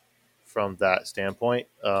simple from that standpoint.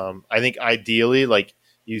 I think ideally, like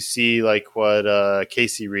you see, like what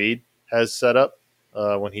Casey Reed has set up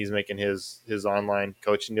when he's making his online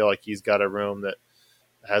coaching deal. Like he's got a room that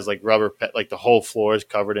has like like the whole floor is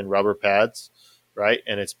covered in rubber pads, right?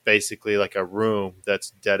 And it's basically like a room that's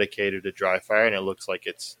dedicated to dry fire, and it looks like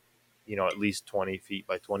it's at least 20 feet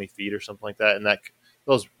by 20 feet or something like that. And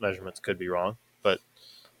those measurements could be wrong, but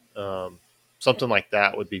something like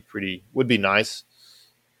that would be nice.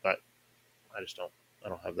 I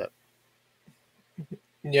don't have that.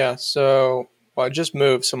 Yeah, so I just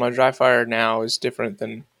moved, so my dry fire now is different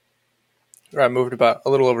than I moved about a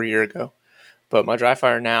little over a year ago. But my dry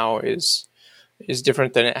fire now is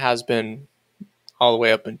different than it has been all the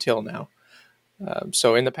way up until now.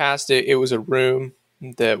 So in the past, it was a room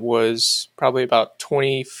that was probably about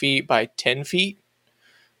 20 feet by 10 feet,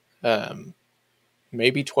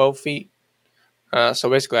 maybe 12 feet. So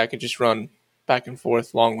basically, I could just run back and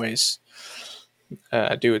forth long ways,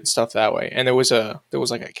 doing stuff that way. And there was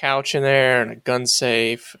like a couch in there and a gun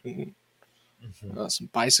safe and some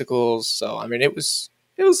bicycles. So I mean, it was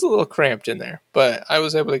a little cramped in there, but I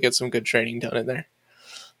was able to get some good training done in there.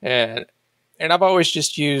 And I've always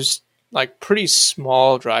just used like pretty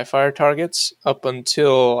small dry fire targets up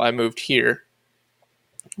until I moved here,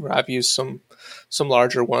 where I've used some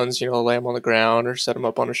larger ones, lay them on the ground or set them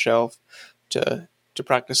up on a shelf to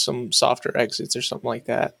practice some softer exits or something like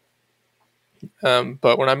that.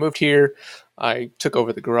 But when I moved here, I took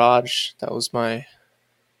over the garage. That was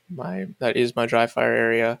that is my dry fire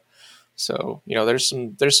area. So, there's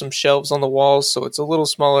some shelves on the walls, so it's a little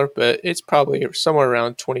smaller, but it's probably somewhere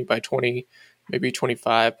around 20 by 20, maybe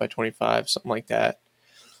 25 by 25, something like that.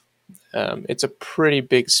 It's a pretty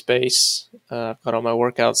big space. I've got all my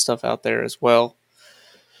workout stuff out there as well.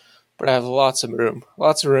 But I have lots of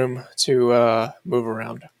room to move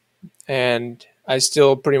around. And I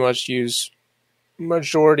still pretty much use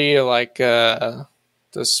majority of like the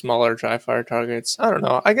smaller dry fire targets. I don't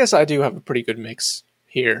know. I guess I do have a pretty good mix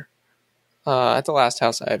here. At the last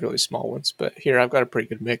house, I had really small ones, but here I've got a pretty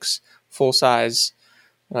good mix. Full size,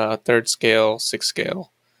 3rd scale, 6th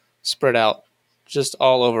scale, spread out, just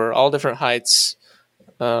all over, all different heights,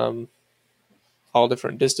 all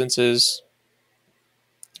different distances.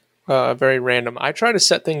 Very random. I try to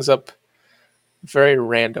set things up very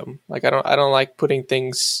random. Like I don't like putting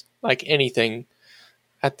things like anything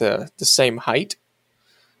at the same height.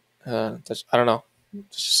 I don't know.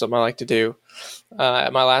 It's just something I like to do.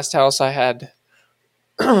 At my last house, I had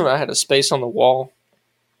I had a space on the wall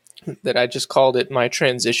that I just called it my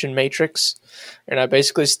transition matrix, and I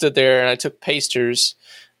basically stood there and I took pasters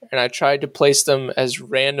and I tried to place them as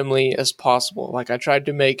randomly as possible. Like I tried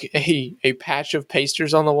to make a patch of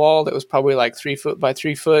pasters on the wall that was probably like 3 foot by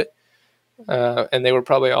 3 foot, and they were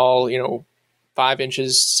probably all 5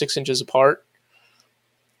 inches, 6 inches apart.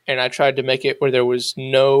 And I tried to make it where there was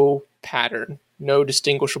no pattern, no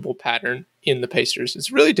distinguishable pattern in the pasters.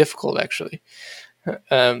 It's really difficult, actually.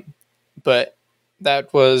 But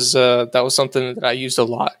that was something that I used a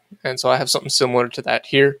lot. And so I have something similar to that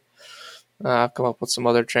here. I've come up with some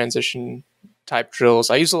other transition type drills.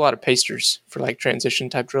 I use a lot of pasters for like transition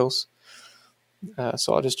type drills.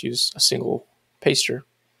 So I'll just use a single paster.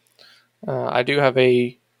 I do have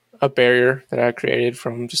a barrier that I created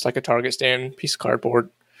from just like a target stand piece of cardboard.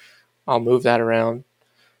 I'll move that around,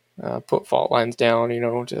 put fault lines down,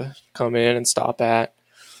 to come in and stop at.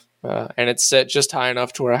 And it's set just high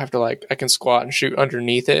enough to where I can squat and shoot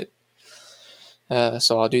underneath it.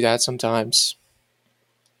 So I'll do that sometimes.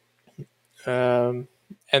 And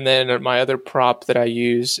then my other prop that I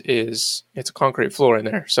use it's a concrete floor in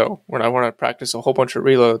there. So when I want to practice a whole bunch of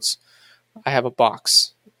reloads, I have a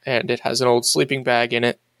box and it has an old sleeping bag in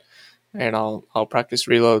it. And I'll practice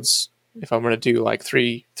reloads. If I'm going to do like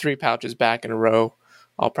three pouches back in a row,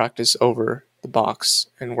 I'll practice over the box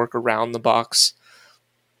and work around the box.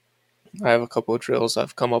 I have a couple of drills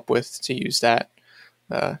I've come up with to use that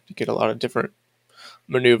to get a lot of different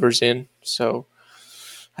maneuvers in. So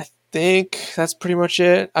I think that's pretty much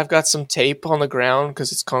it. I've got some tape on the ground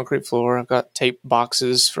because it's concrete floor. I've got tape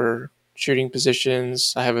boxes for shooting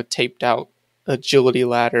positions. I have a taped out agility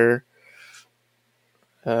ladder.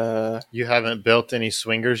 You haven't built any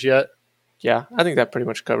swingers yet? Yeah, I think that pretty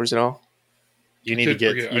much covers it all. You need to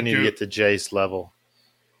get to Jay's level.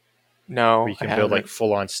 No, where you can build like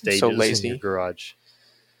full on stages in your garage.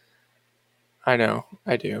 I know,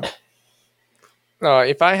 I do.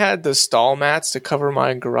 If I had the stall mats to cover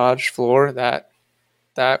my garage floor, that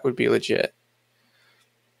would be legit.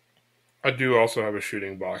 I do also have a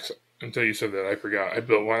shooting box. Until you said that, I forgot. I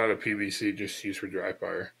built one out of PVC just used for dry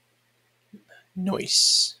fire.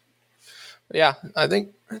 Nice. Yeah, I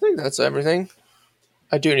think that's everything.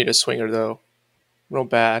 I do need a swinger though, real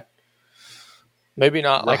bad. Maybe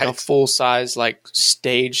not like a full size like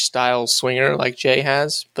stage style swinger like Jay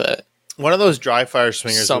has, but one of those dry fire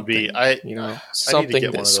swingers would be something I need to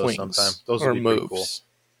get one of those sometime. Those would be moves. Pretty cool.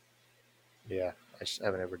 Yeah, I just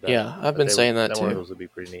haven't ever done. Yeah, I've been saying that too. One of those would be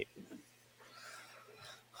pretty neat.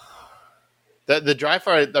 The dry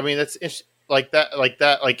fire. I mean, that's like that.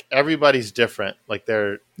 Like everybody's different. Like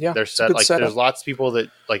they're set. Like there's lots of people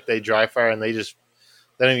that like they dry fire and they don't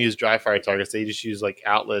even use dry fire targets. They just use like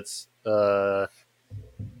outlets.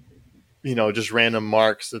 Just random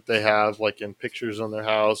marks that they have like in pictures on their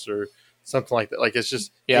house or something like that. Like it's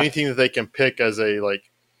just anything that they can pick as a like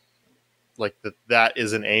that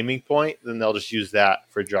is an aiming point, then they'll just use that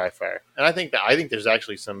for dry fire. And I think there's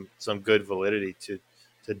actually some good validity to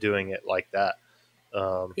doing it like that.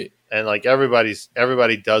 And like everybody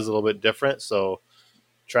does a little bit different. So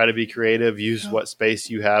try to be creative, use what space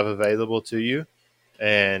you have available to you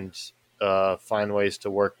and find ways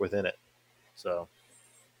to work within it. So.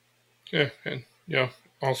 Yeah. And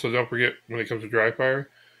also don't forget when it comes to dry fire,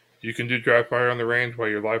 you can do dry fire on the range while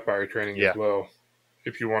you're live fire training as well.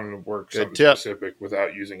 If you want to work something specific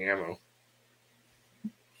without using ammo.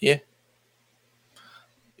 Yeah.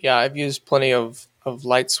 Yeah, I've used plenty of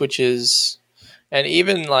light switches and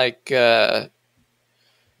even like like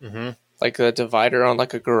a divider on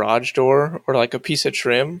like a garage door or like a piece of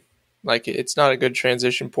trim. Like it's not a good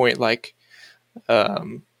transition point like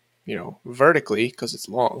vertically because it's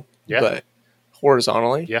long. Yeah. But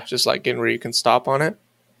horizontally, just like getting where you can stop on it.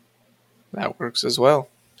 That works as well.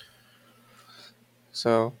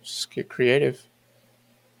 So just get creative.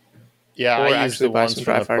 Yeah, or I use the actually buy ones some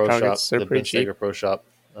from dry the fire Pro Shop, targets. They're the pretty Ben cheap. Steger Pro Shop.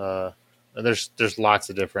 And there's lots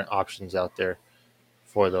of different options out there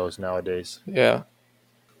for those nowadays. Yeah.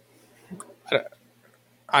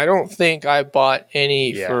 I don't think I bought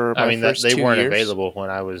any Yeah, for I my mean first they 2 weren't years. available when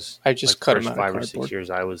I was I just like cut them first out of 5 or 6 cardboard. years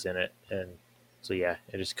I was in it, and so yeah,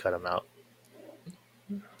 I just cut them out.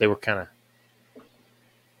 They were kind of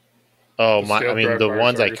I mean the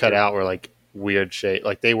ones I cut out were like weird shape,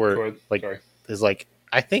 like they were like it's like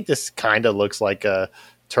I think this kind of looks like a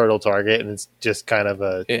turtle target, and it's just kind of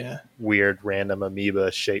a weird random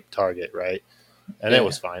amoeba shaped target, right? And it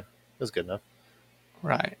was fine. It was good enough.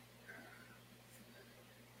 Right.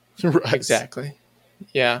 Right. Exactly.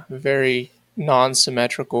 Yeah, very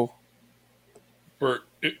non-symmetrical. For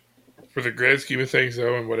the grand scheme of things,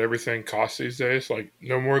 though, and what everything costs these days, like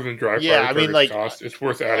no more than dry fire I mean, like cost. It's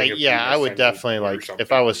worth adding. I would definitely like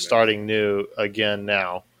if I was starting new again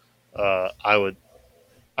now, I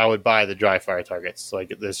would buy the dry fire targets.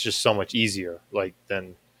 Like it's just so much easier, like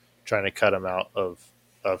than trying to cut them out of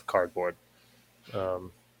cardboard.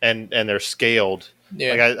 And they're scaled.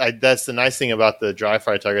 Yeah. Like I that's the nice thing about the dry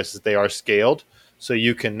fire targets is they are scaled, so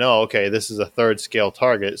you can know, okay, this is a third scale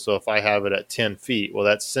target. So if I have it at 10 feet, well,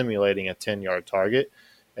 that's simulating a 10-yard target,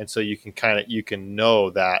 and so you can know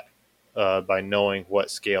that by knowing what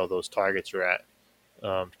scale those targets are at,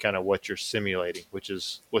 kind of what you're simulating, which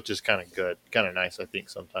is kind of good, kind of nice, I think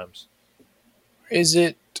sometimes. Is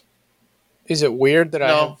it weird that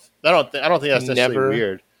I don't think that's necessarily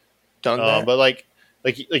weird. Done that, but like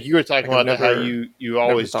you were talking about how you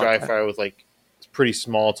always dry fire with like pretty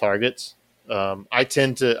small targets. I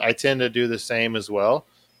tend to do the same as well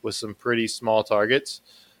with some pretty small targets.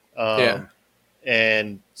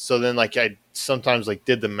 And so then like I sometimes like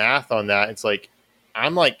did the math on that. It's like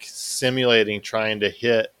I'm like simulating trying to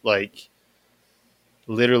hit like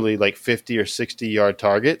literally like 50 or 60-yard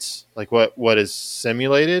targets, like what is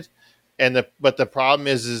simulated. But the problem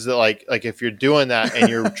is that like if you're doing that and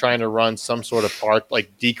you're trying to run some sort of par,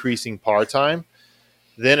 like decreasing par time,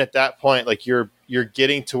 then at that point like you're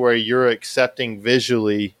getting to where you're accepting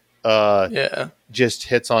visually just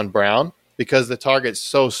hits on brown, because the target's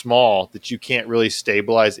so small that you can't really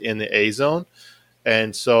stabilize in the A zone,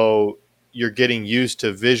 and so you're getting used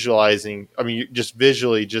to visualizing. I mean, just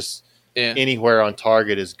visually, anywhere on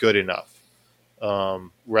target is good enough.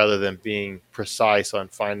 Rather than being precise on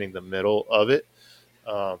finding the middle of it.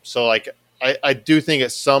 So like, I do think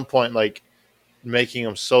at some point, like making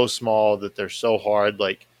them so small that they're so hard,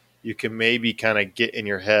 like you can maybe kind of get in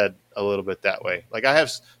your head a little bit that way. Like I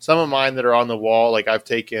have some of mine that are on the wall. Like I've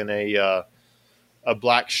taken a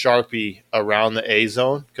black Sharpie around the A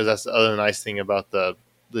zone, because that's the other nice thing about the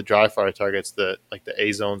dry fire targets, that like the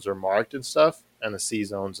A zones are marked and stuff, and the C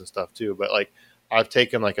zones and stuff too. But like I've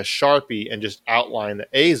taken like a Sharpie and just outlined the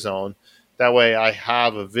A zone. That way I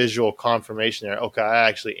have a visual confirmation there. Okay, I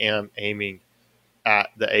actually am aiming at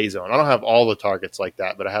the A zone. I don't have all the targets like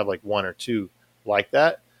that, but I have like one or two like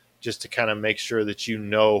that, just to kind of make sure that you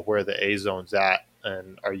know where the A zone's at,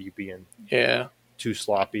 and are you being too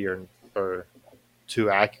sloppy or too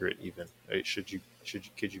accurate even.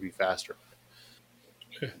 Could you be faster?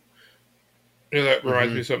 That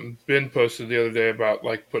reminds me of something Ben posted the other day about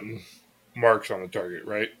like putting marks on the target,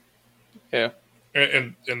 right? Yeah.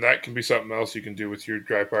 And that can be something else you can do with your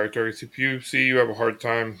dry fire targets. If you see you have a hard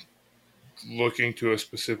time looking to a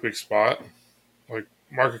specific spot, like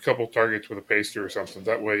mark a couple targets with a paster or something.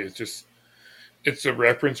 That way it's a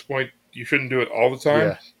reference point. You shouldn't do it all the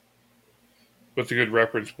time, but it's a good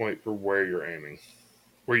reference point for where you're aiming,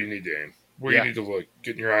 where you need to aim, where you need to look,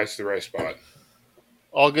 getting your eyes to the right spot.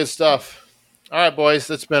 All good stuff. All right, boys,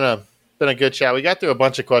 it's been a good chat. We got through a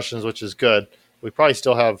bunch of questions, which is good. We probably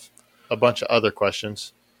still have a bunch of other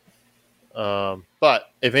questions.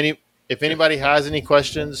 But if anybody has any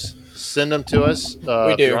questions, send them to us.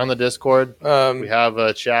 If you're on the Discord, we have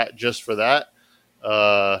a chat just for that.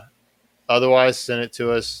 Otherwise, send it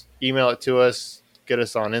to us, email it to us, get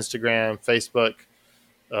us on Instagram, Facebook,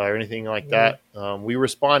 or anything like that. We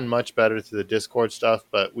respond much better to the Discord stuff,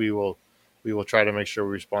 but we will try to make sure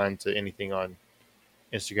we respond to anything on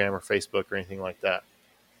Instagram or Facebook or anything like that.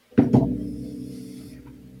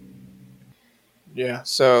 Yeah.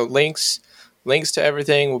 So links to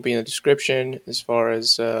everything will be in the description, as far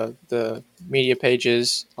as the media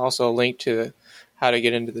pages. Also a link to how to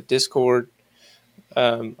get into the Discord.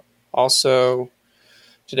 Also,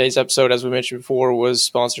 today's episode, as we mentioned before, was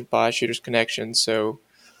sponsored by Shooters Connection. So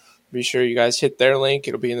be sure you guys hit their link.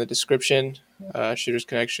 It'll be in the description. Shooters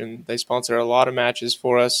Connection, they sponsor a lot of matches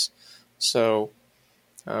for us. So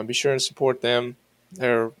be sure to support them.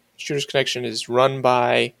 Their Shooters Connection is run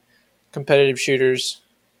by competitive shooters.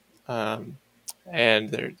 and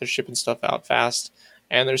they're shipping stuff out fast,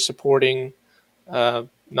 and they're supporting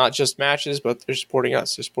not just matches, but they're supporting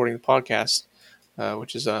us. They're supporting the podcast,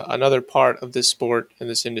 which is another part of this sport and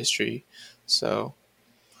this industry. So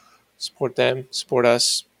support them, support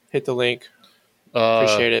us. Hit the link.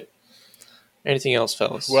 Appreciate it. Anything else,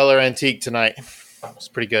 fellas? Weller Antique tonight. It's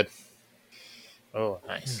pretty good. Oh,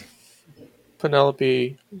 nice.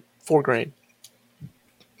 Penelope 4 grain.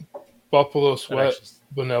 Buffalo Sweat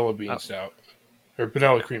vanilla bean stout. Or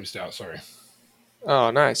vanilla cream stout, sorry.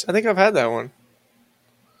 Oh, nice. I think I've had that one.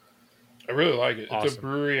 I really like it. Awesome. It's a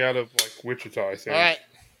brewery out of like Wichita, I think. All right.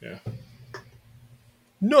 Yeah.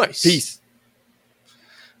 Nice. Peace.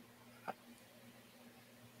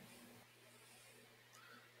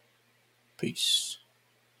 Peace.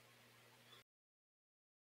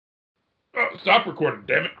 Oh, stop recording,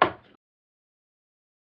 damn it.